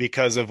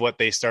because of what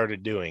they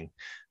started doing.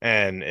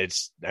 And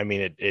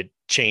it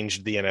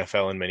changed the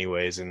NFL in many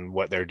ways and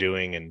what they're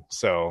doing. And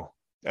so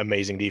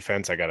amazing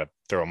defense. I got to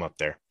throw them up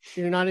there.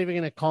 You're not even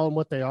going to call them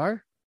what they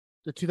are?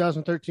 The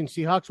 2013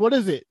 Seahawks? What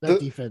is it, that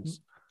defense?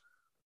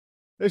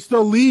 It's the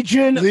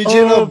Legion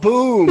of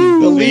Boom.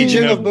 The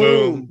Legion of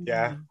Boom.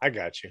 Yeah, I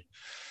got you.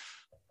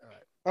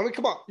 I mean,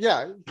 come on.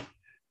 Yeah.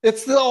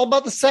 It's all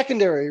about the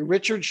secondary.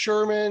 Richard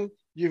Sherman.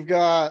 You've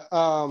got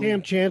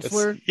Cam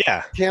Chancellor.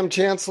 Cam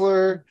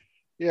Chancellor.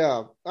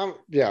 Yeah.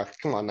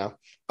 Come on now.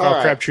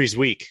 Carl Crabtree's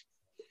weak.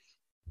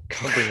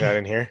 I'll bring that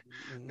in here.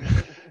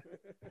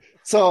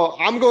 So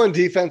I'm going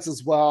defense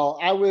as well.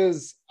 I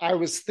was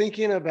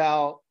thinking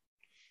about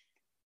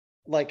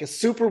like a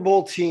Super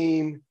Bowl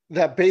team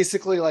that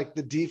basically like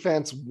the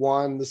defense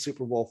won the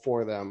Super Bowl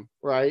for them.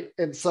 Right.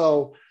 And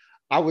so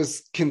I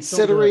was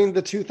considering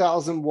the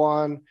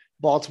 2001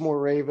 Baltimore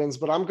Ravens,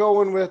 but I'm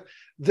going with,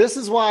 this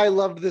is why I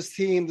loved this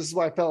team. This is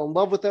why I fell in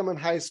love with them in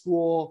high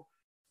school.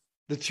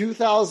 The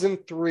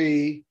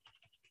 2003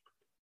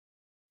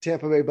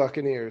 Tampa Bay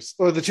Buccaneers,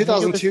 or the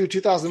 2002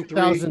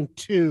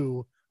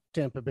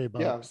 Tampa Bay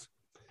Bucks. Yeah.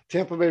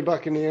 Tampa Bay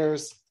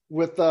Buccaneers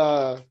with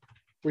where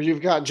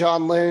you've got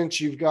John Lynch,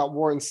 you've got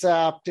Warren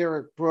Sapp,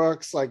 Derek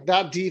Brooks. Like,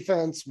 that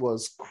defense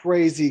was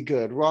crazy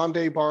good.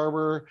 Rondé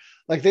Barber,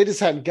 like, they just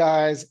had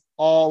guys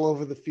all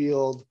over the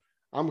field.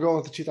 I'm going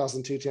with the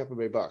 2002 Tampa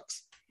Bay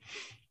Bucks.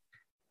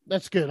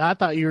 That's good. I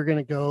thought you were going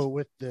to go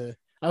with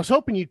I was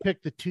hoping you'd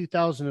pick the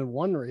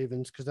 2001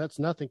 Ravens, because that's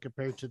nothing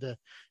compared to the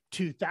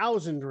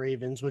 2000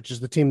 Ravens, which is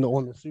the team that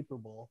won the Super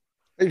Bowl.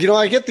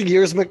 I get the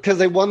years because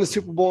they won the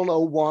Super Bowl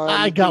in 01.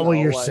 I got what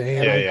you're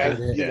saying.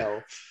 Yeah.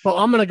 But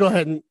I'm going to go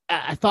ahead and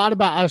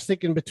I was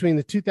thinking between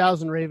the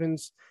 2000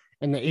 Ravens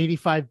and the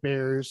 85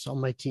 Bears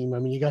on my team. I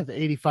mean, you got the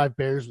 85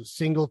 Bears with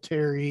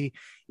Singletary.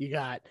 You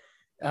got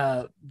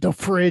the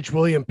fridge,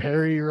 William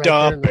Perry right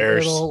there in the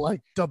middle,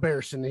 like the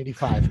Bears in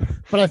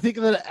 85. But I think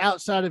that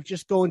outside of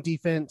just going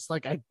defense,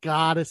 like, I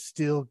gotta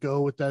still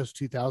go with those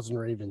 2000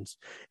 Ravens.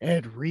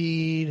 Ed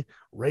Reed,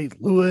 Ray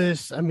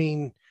Lewis. I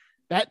mean,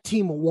 that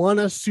team won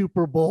a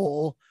Super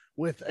Bowl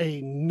with a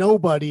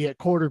nobody at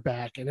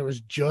quarterback, and it was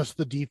just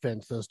the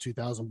defense, those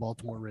 2000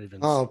 Baltimore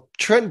Ravens. Oh,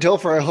 Trent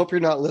Dilfer, I hope you're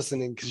not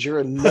listening, because you're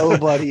a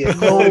nobody at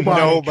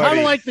nobody. Kind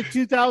of like the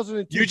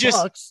 2002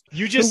 Bucks.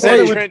 You just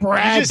said Trent,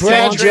 Brad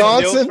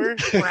Johnson.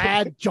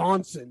 Brad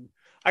Johnson.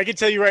 I can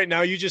tell you right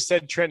now, you just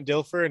said Trent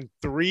Dilfer, and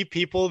 3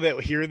 people that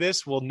hear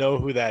this will know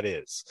who that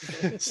is.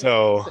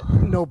 So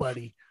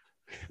nobody.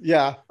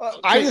 Yeah.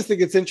 I just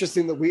think it's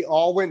interesting that we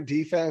all went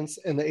defense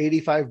and the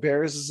 85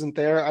 Bears isn't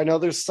there. I know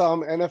there's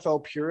some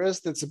NFL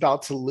purist that's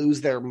about to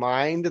lose their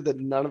mind that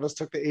none of us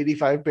took the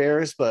 85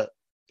 Bears, but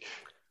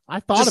I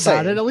thought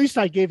about it. At least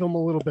I gave him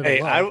a little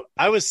bit of love.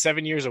 I was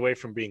 7 years away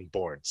from being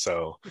born,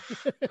 so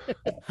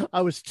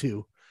I was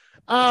 2.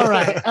 All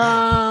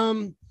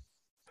right.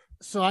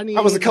 So I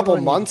was a couple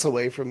months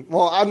away from.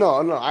 Well,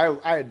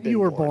 I had been. You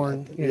were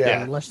born.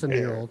 Yeah, less than a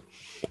year old.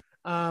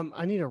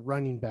 I need a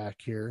running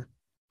back here,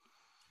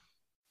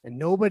 and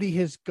nobody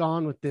has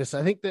gone with this.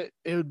 I think that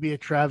it would be a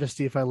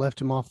travesty if I left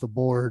him off the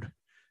board.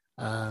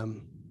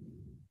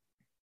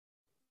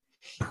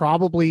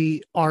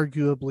 Probably,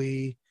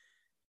 arguably,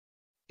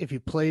 if he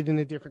played in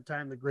a different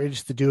time, the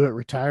greatest to do it.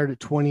 Retired at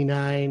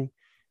 29.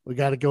 We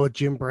got to go with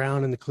Jim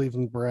Brown and the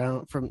Cleveland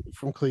Brown from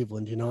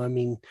Cleveland. You know, I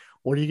mean,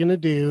 what are you going to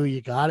do?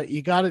 You got it.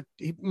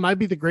 He might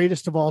be the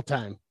greatest of all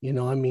time. You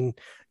know, I mean,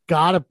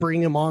 got to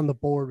bring him on the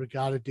board. We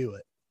got to do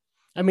it.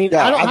 I mean,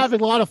 I don't have a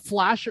lot of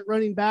flash at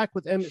running back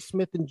with Emmitt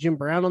Smith and Jim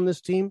Brown on this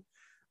team,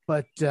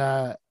 but,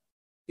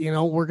 you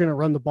know, we're going to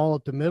run the ball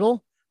up the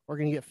middle. We're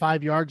going to get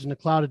 5 yards in a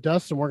cloud of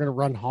dust, and we're going to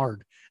run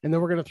hard. And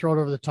then we're going to throw it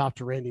over the top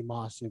to Randy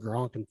Moss and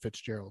Gronk and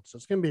Fitzgerald. So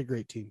it's going to be a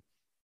great team.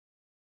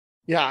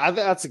 Yeah,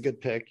 that's a good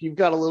pick. You've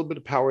got a little bit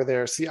of power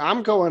there. See,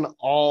 I'm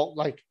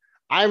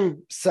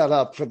set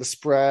up for the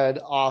spread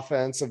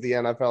offense of the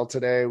NFL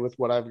today with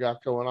what I've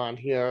got going on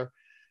here.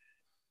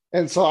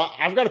 And so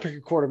I've got to pick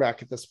a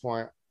quarterback at this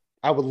point.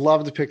 I would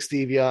love to pick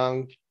Steve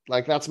Young.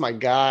 Like, that's my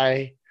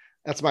guy.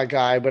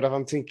 But if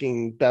I'm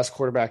thinking best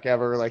quarterback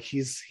ever, like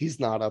he's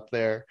not up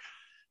there.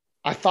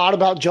 I thought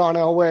about John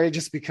Elway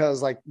just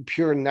because, like,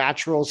 pure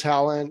natural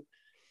talent.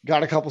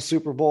 Got a couple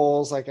Super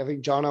Bowls. Like, I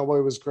think John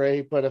Elway was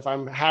great. But if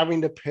I'm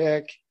having to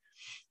pick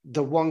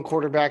the one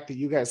quarterback that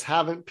you guys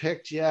haven't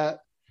picked yet,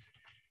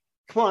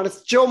 come on,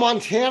 it's Joe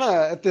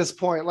Montana at this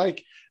point.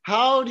 Like,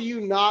 how do you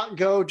not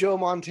go Joe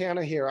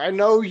Montana here? I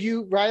know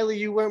you, Riley,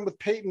 you went with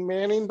Peyton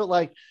Manning, but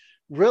like,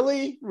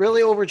 really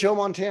over Joe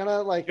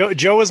Montana? Like,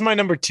 Joe was my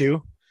number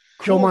 2.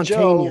 Joe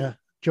Montana.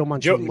 Joe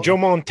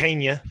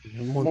Montana.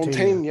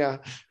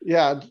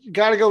 Yeah.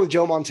 Got to go with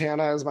Joe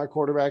Montana as my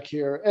quarterback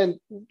here. And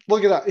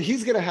look at that.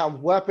 He's going to have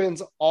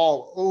weapons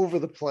all over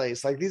the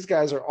place. Like, these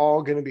guys are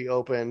all going to be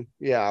open.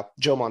 Yeah.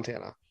 Joe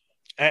Montana.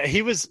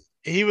 He was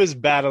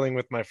battling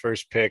with my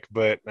first pick,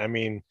 but I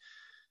mean,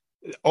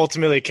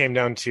 ultimately it came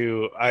down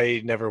to,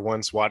 I never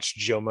once watched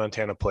Joe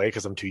Montana play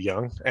because I'm too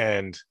young.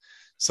 And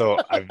so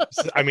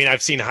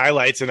I've seen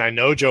highlights and I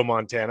know Joe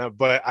Montana,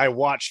 but I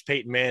watched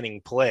Peyton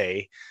Manning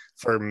play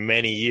for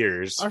many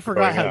years. I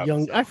forget how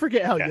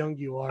young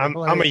you are. I'm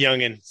a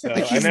youngin'. So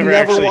I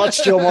never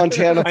watched Joe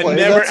Montana play. I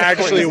never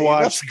actually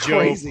watched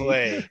Joe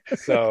play.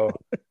 So,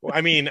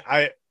 I mean,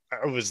 I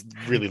was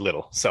really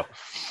little. So,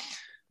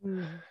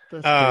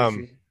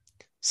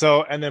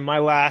 so, and then my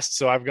last,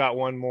 so I've got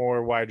one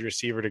more wide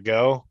receiver to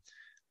go,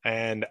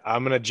 and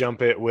I'm going to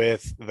jump it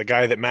with the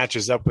guy that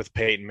matches up with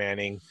Peyton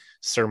Manning,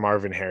 Sir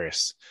Marvin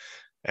Harris.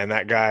 And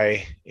that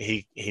guy,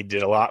 he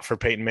did a lot for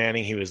Peyton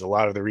Manning. He was a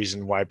lot of the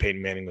reason why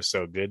Peyton Manning was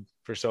so good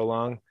for so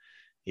long.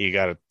 You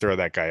got to throw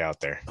that guy out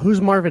there.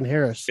 Who's Marvin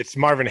Harris? It's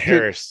Marvin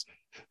Harris.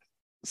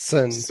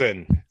 Son.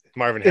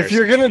 Marvin Harris. If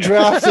you're going to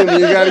draft him,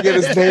 you got to get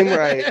his name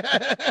right.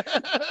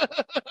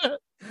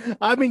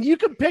 I mean, you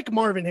could pick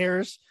Marvin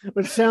Harris,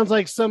 but it sounds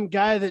like some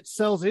guy that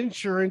sells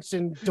insurance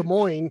in Des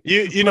Moines.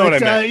 You know what I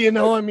meant. You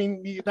know, I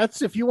mean,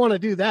 that's, if you want to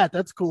do that,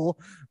 that's cool.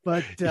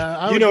 But you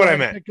know what I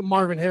meant.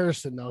 Marvin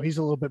Harrison, though, he's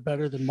a little bit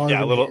better than Marvin.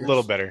 Yeah, a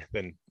little better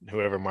than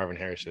whoever Marvin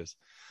Harris is.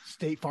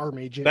 State Farm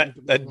agent.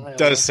 That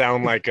does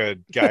sound like a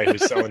guy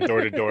who's selling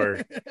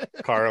door-to-door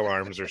car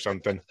alarms or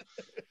something.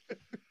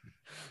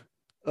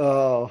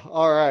 Oh,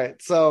 all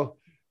right. So,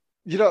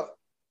 you know,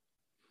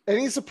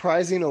 any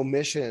surprising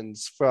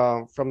omissions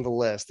from the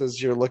list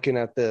as you're looking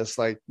at this,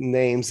 like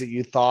names that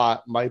you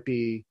thought might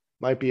be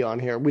on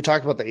here? We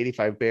talked about the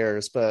 85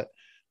 Bears, but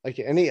like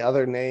any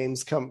other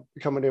names coming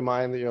to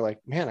mind that you're like,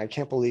 man, I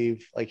can't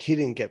believe like he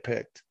didn't get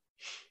picked.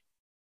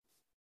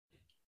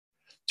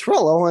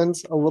 Terrell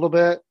Owens a little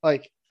bit,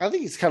 like I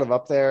think he's kind of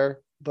up there,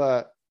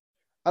 but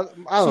I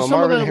don't know.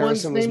 Marvin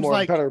Harrison was more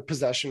like better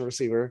possession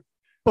receiver.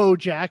 Bo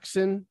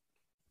Jackson.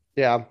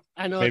 Yeah,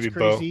 I know it's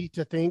crazy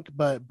to think,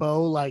 but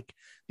Bo, like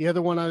the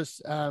other one, I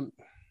was,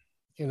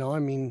 you know, I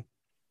mean,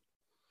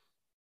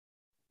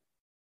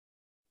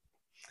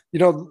 you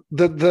know,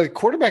 the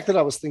quarterback that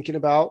I was thinking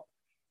about,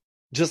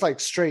 just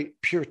like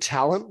straight pure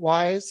talent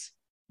wise,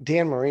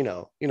 Dan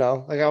Marino. You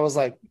know, like I was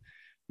like,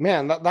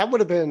 man, that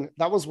would have been,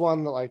 that was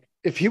one that like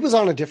if he was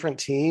on a different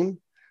team,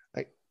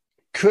 like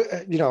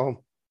could, you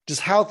know,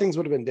 just how things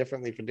would have been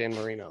differently for Dan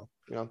Marino.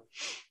 You know,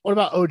 what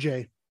about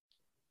OJ?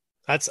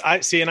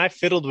 And I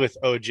fiddled with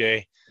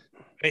OJ.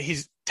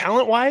 He's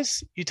talent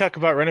wise. You talk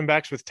about running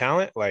backs with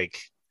talent, like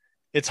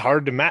it's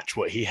hard to match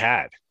what he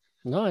had.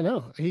 No, I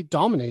know he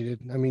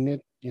dominated. I mean,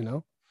 it. You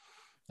know,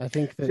 I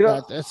think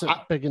that's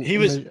a big. He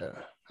was. I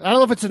don't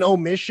know if it's an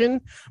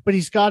omission, but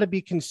he's got to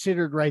be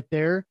considered right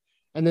there.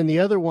 And then the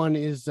other one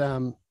is,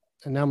 and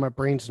now my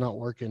brain's not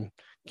working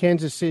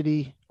Kansas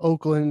City,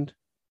 Oakland,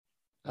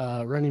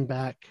 running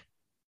back.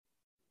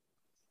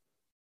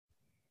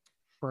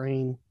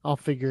 Brain. I'll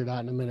figure it out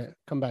in a minute.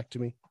 Come back to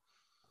me.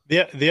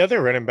 The other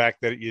running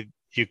back that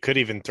you could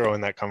even throw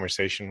in that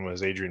conversation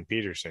was Adrian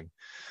Peterson.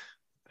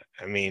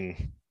 I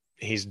mean,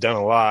 he's done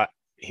a lot.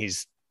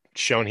 He's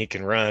shown he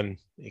can run.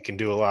 He can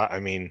do a lot. I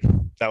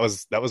mean, that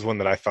was one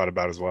that I thought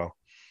about as well.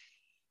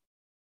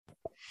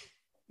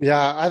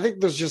 Yeah, I think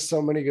there's just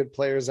so many good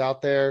players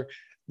out there.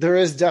 There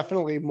is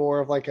definitely more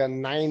of like a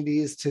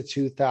 90s to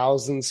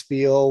 2000s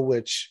feel,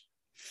 which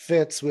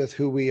fits with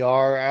who we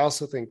are. I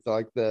also think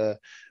like the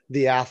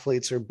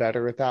athletes are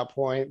better at that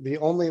point. The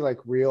only like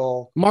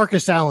real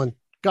Marcus Allen.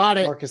 Got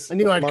it. I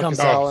knew I'd come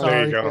back. Allen.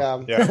 There you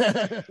go.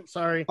 Yeah.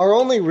 Sorry. Our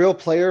only real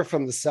player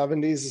from the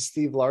 70s is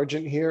Steve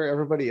Largent here.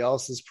 Everybody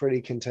else is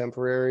pretty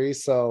contemporary.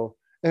 So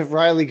if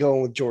Riley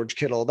going with George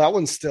Kittle, that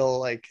one still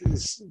like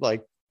is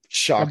like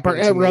shocking.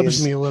 It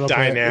rubs me a little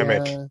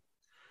dynamic. bit. Yeah.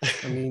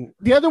 I mean,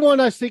 the other one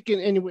I was thinking,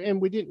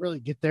 and we didn't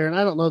really get there, and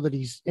I don't know that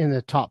he's in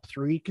the top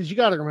three because you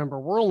got to remember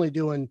we're only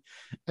doing,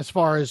 as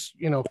far as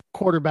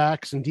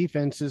quarterbacks and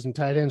defenses and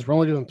tight ends, we're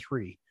only doing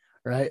three,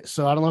 right?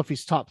 So I don't know if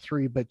he's top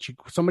three, but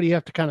somebody you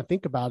have to kind of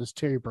think about is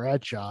Terry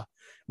Bradshaw.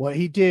 What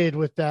he did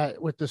with the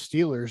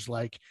Steelers,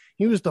 like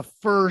he was the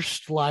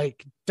first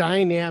like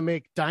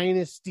dynamic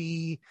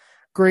dynasty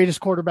greatest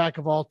quarterback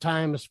of all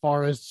time as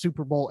far as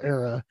Super Bowl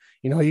era.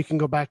 You can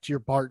go back to your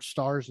Bart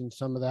Stars and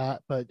some of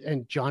that,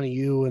 and Johnny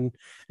U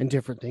and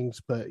different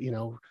things. But,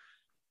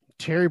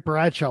 Terry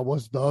Bradshaw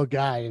was the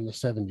guy in the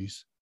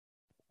 70s.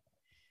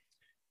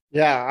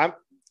 Yeah.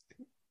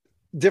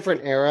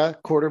 Different era.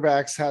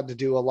 Quarterbacks had to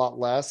do a lot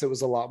less. It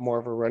was a lot more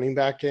of a running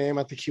back game.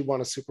 I think he won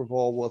a Super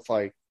Bowl with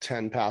like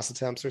 10 pass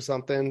attempts or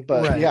something.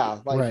 But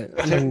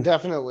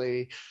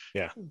definitely.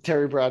 Yeah.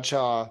 Terry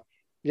Bradshaw.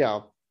 Yeah.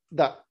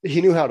 That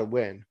he knew how to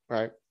win,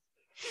 right?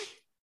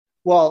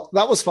 Well,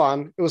 that was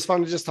fun. It was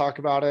fun to just talk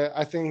about it.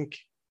 I think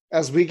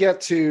as we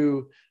get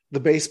to the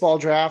baseball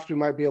draft, we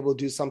might be able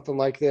to do something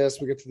like this.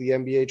 We get to the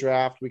NBA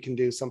draft, we can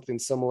do something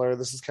similar.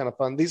 This is kind of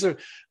fun. This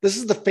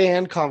is the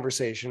fan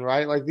conversation,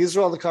 right? Like these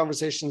are all the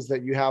conversations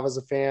that you have as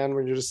a fan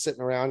when you're just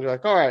sitting around. You're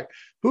like, all right,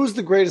 who's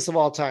the greatest of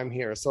all time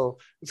here? So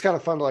it's kind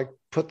of fun to like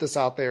put this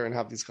out there and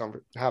have these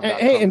conversations.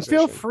 And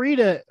feel free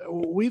to.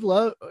 We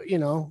love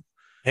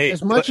Hey,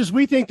 as much as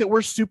we think that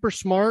we're super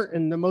smart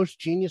and the most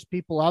genius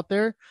people out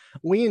there,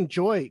 we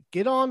enjoy.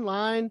 Get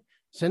online,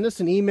 send us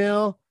an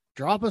email,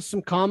 drop us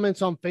some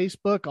comments on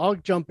Facebook. I'll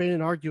jump in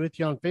and argue with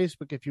you on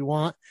Facebook if you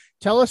want.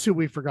 Tell us who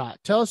we forgot.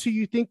 Tell us who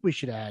you think we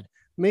should add.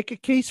 Make a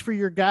case for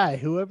your guy,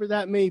 whoever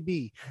that may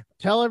be.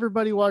 Tell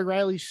everybody why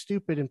Riley's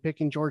stupid and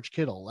picking George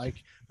Kittle.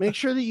 Like, make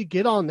sure that you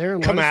get on there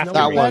and come let us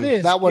know what that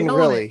is. That one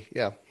really,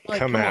 yeah. Like,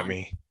 come at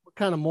me. What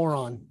kind of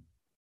moron?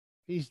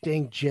 These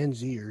dang Gen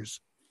Zers.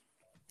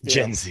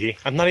 Gen Z.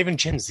 I'm not even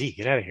Gen Z.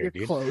 Get out of here, You're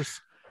dude.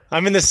 Close.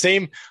 I'm in the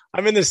same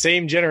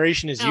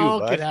generation as you,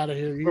 bud. Get out of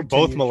here. We're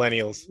both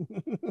millennials.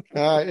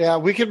 Yeah,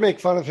 we could make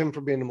fun of him for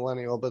being a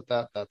millennial, but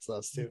that's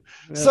us too.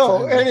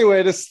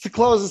 Anyway, to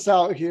close us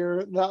out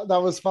here,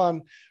 that was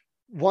fun.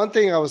 One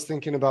thing I was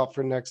thinking about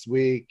for next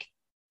week,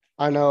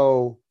 I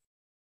know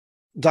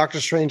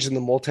Doctor Strange in the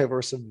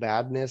Multiverse of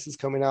Madness is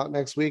coming out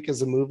next week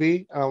as a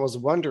movie. And I was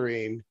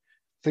wondering,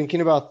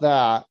 thinking about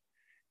that,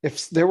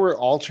 if there were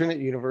alternate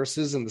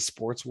universes in the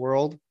sports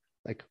world,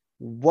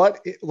 what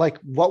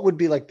would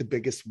be like the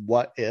biggest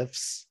what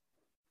ifs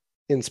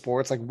in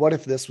sports? Like, what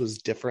if this was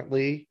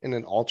differently in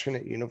an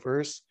alternate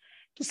universe?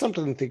 Just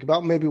something to think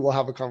about. Maybe we'll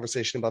have a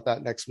conversation about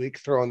that next week,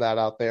 throwing that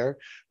out there.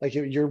 Like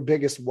your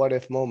biggest what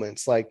if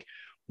moments. Like,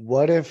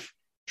 what if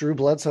Drew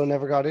Bledsoe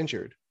never got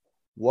injured?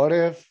 What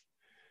if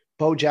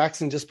Bo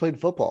Jackson just played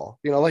football?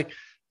 Like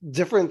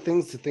different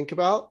things to think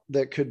about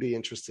that could be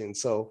interesting.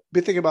 So be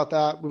thinking about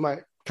that. We might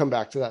come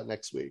back to that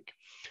next week.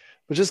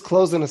 But just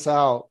closing us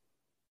out,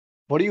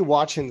 what are you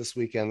watching this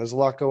weekend? There's a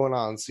lot going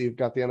on. So you've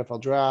got the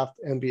NFL draft,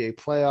 NBA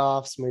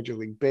playoffs, Major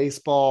League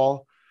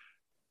Baseball,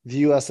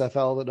 the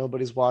USFL that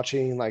nobody's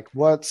watching. Like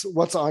what's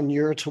on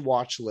your to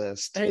watch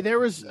list? Hey,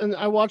 and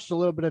I watched a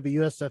little bit of a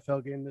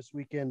USFL game this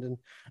weekend, and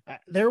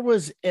there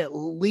was at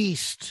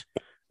least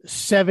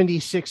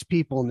 76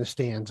 people in the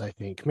stands. I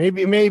think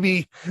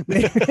maybe.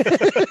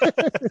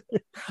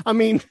 I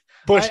mean,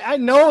 I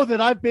know that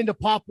I've been to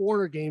Pop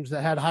Warner games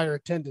that had higher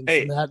attendance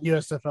than that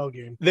USFL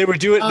game. They were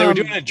doing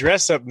a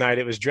dress up night.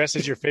 It was dress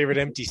as your favorite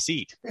empty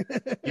seat.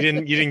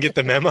 You didn't get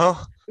the memo?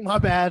 My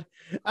bad.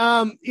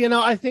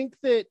 I think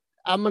that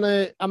I'm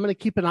gonna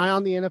keep an eye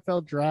on the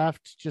NFL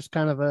draft, just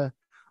kind of a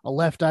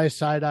left eye,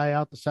 side eye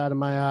out the side of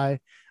my eye.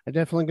 I'm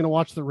definitely going to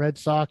watch the Red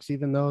Sox,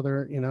 even though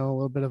they're, a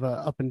little bit of a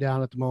up and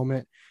down at the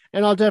moment.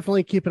 And I'll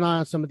definitely keep an eye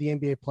on some of the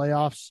NBA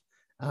playoffs.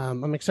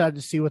 I'm excited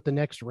to see what the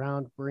next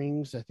round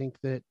brings. I think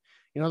that,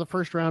 the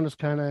first round is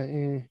kind of,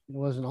 it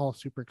wasn't all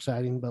super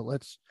exciting, but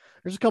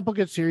there's a couple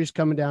good series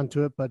coming down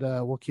to it, but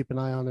we'll keep an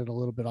eye on it a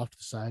little bit off to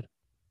the side.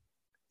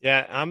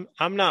 Yeah,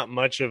 I'm not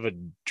much of a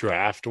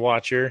draft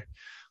watcher.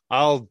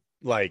 I'll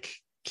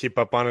keep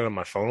up on it on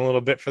my phone a little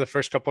bit for the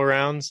first couple of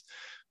rounds,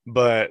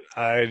 but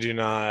I do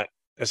not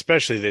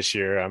especially this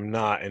year, I'm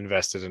not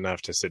invested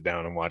enough to sit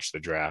down and watch the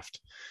draft.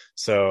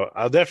 So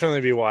I'll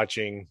definitely be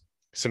watching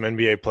some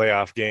NBA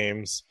playoff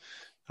games.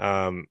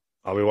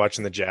 I'll be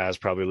watching the Jazz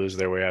probably lose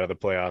their way out of the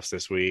playoffs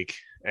this week,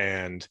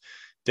 and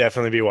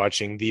definitely be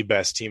watching the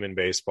best team in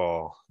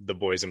baseball, the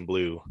boys in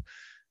blue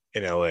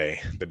in LA,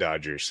 the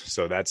Dodgers.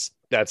 So that's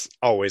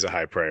always a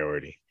high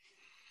priority.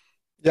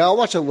 Yeah, I'll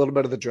watch a little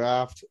bit of the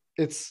draft.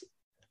 It's,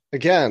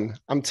 again,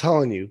 I'm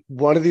telling you,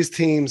 one of these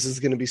teams is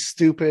going to be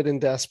stupid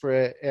and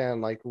desperate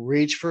and like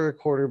reach for a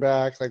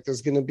quarterback. Like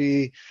there's going to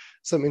be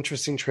some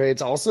interesting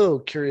trades. Also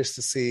curious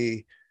to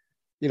see,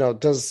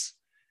 does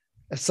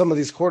some of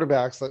these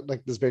quarterbacks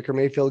like does Baker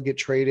Mayfield get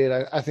traded?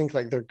 I think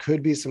like there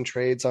could be some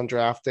trades on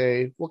draft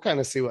day. We'll kind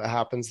of see what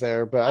happens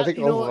there. But I think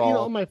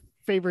overall, my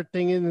favorite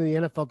thing in the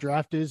NFL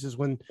draft is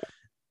when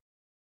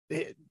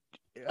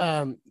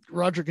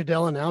Roger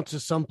Goodell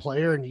announces some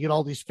player and you get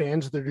all these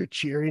fans that are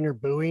cheering or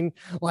booing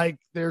like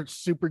they're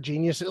super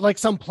genius. Like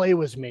some play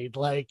was made,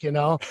 like,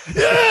 yeah,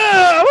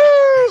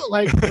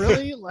 like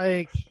really,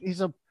 like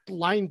he's a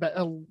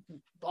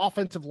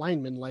offensive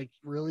lineman. Like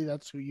really,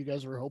 that's who you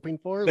guys were hoping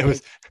for? It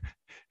was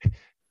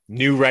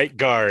new right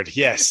guard.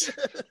 Yes.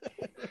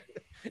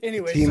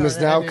 Anyway, team is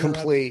now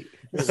complete.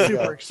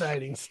 Super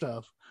exciting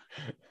stuff.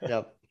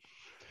 Yep.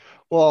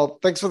 Well,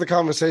 thanks for the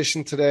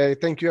conversation today.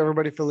 Thank you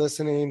everybody for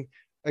listening.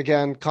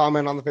 Again,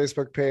 comment on the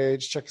Facebook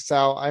page. Check us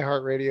out,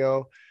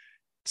 iHeartRadio,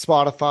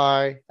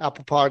 Spotify,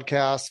 Apple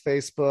Podcasts,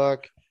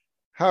 Facebook,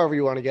 however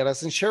you want to get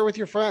us, and share with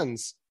your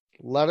friends.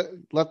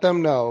 Let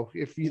them know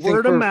if you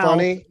think we're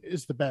funny.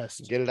 Is the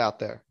best. Get it out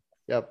there.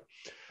 Yep.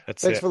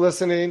 Thanks for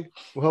listening.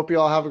 We hope you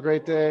all have a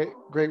great day,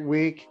 great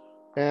week,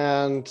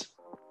 and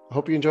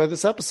hope you enjoyed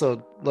this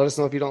episode. Let us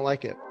know if you don't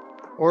like it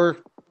or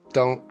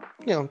don't.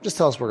 Just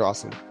tell us we're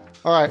awesome.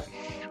 All right.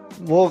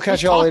 We'll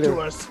catch you all later.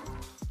 To us.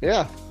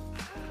 Yeah.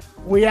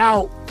 We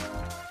out.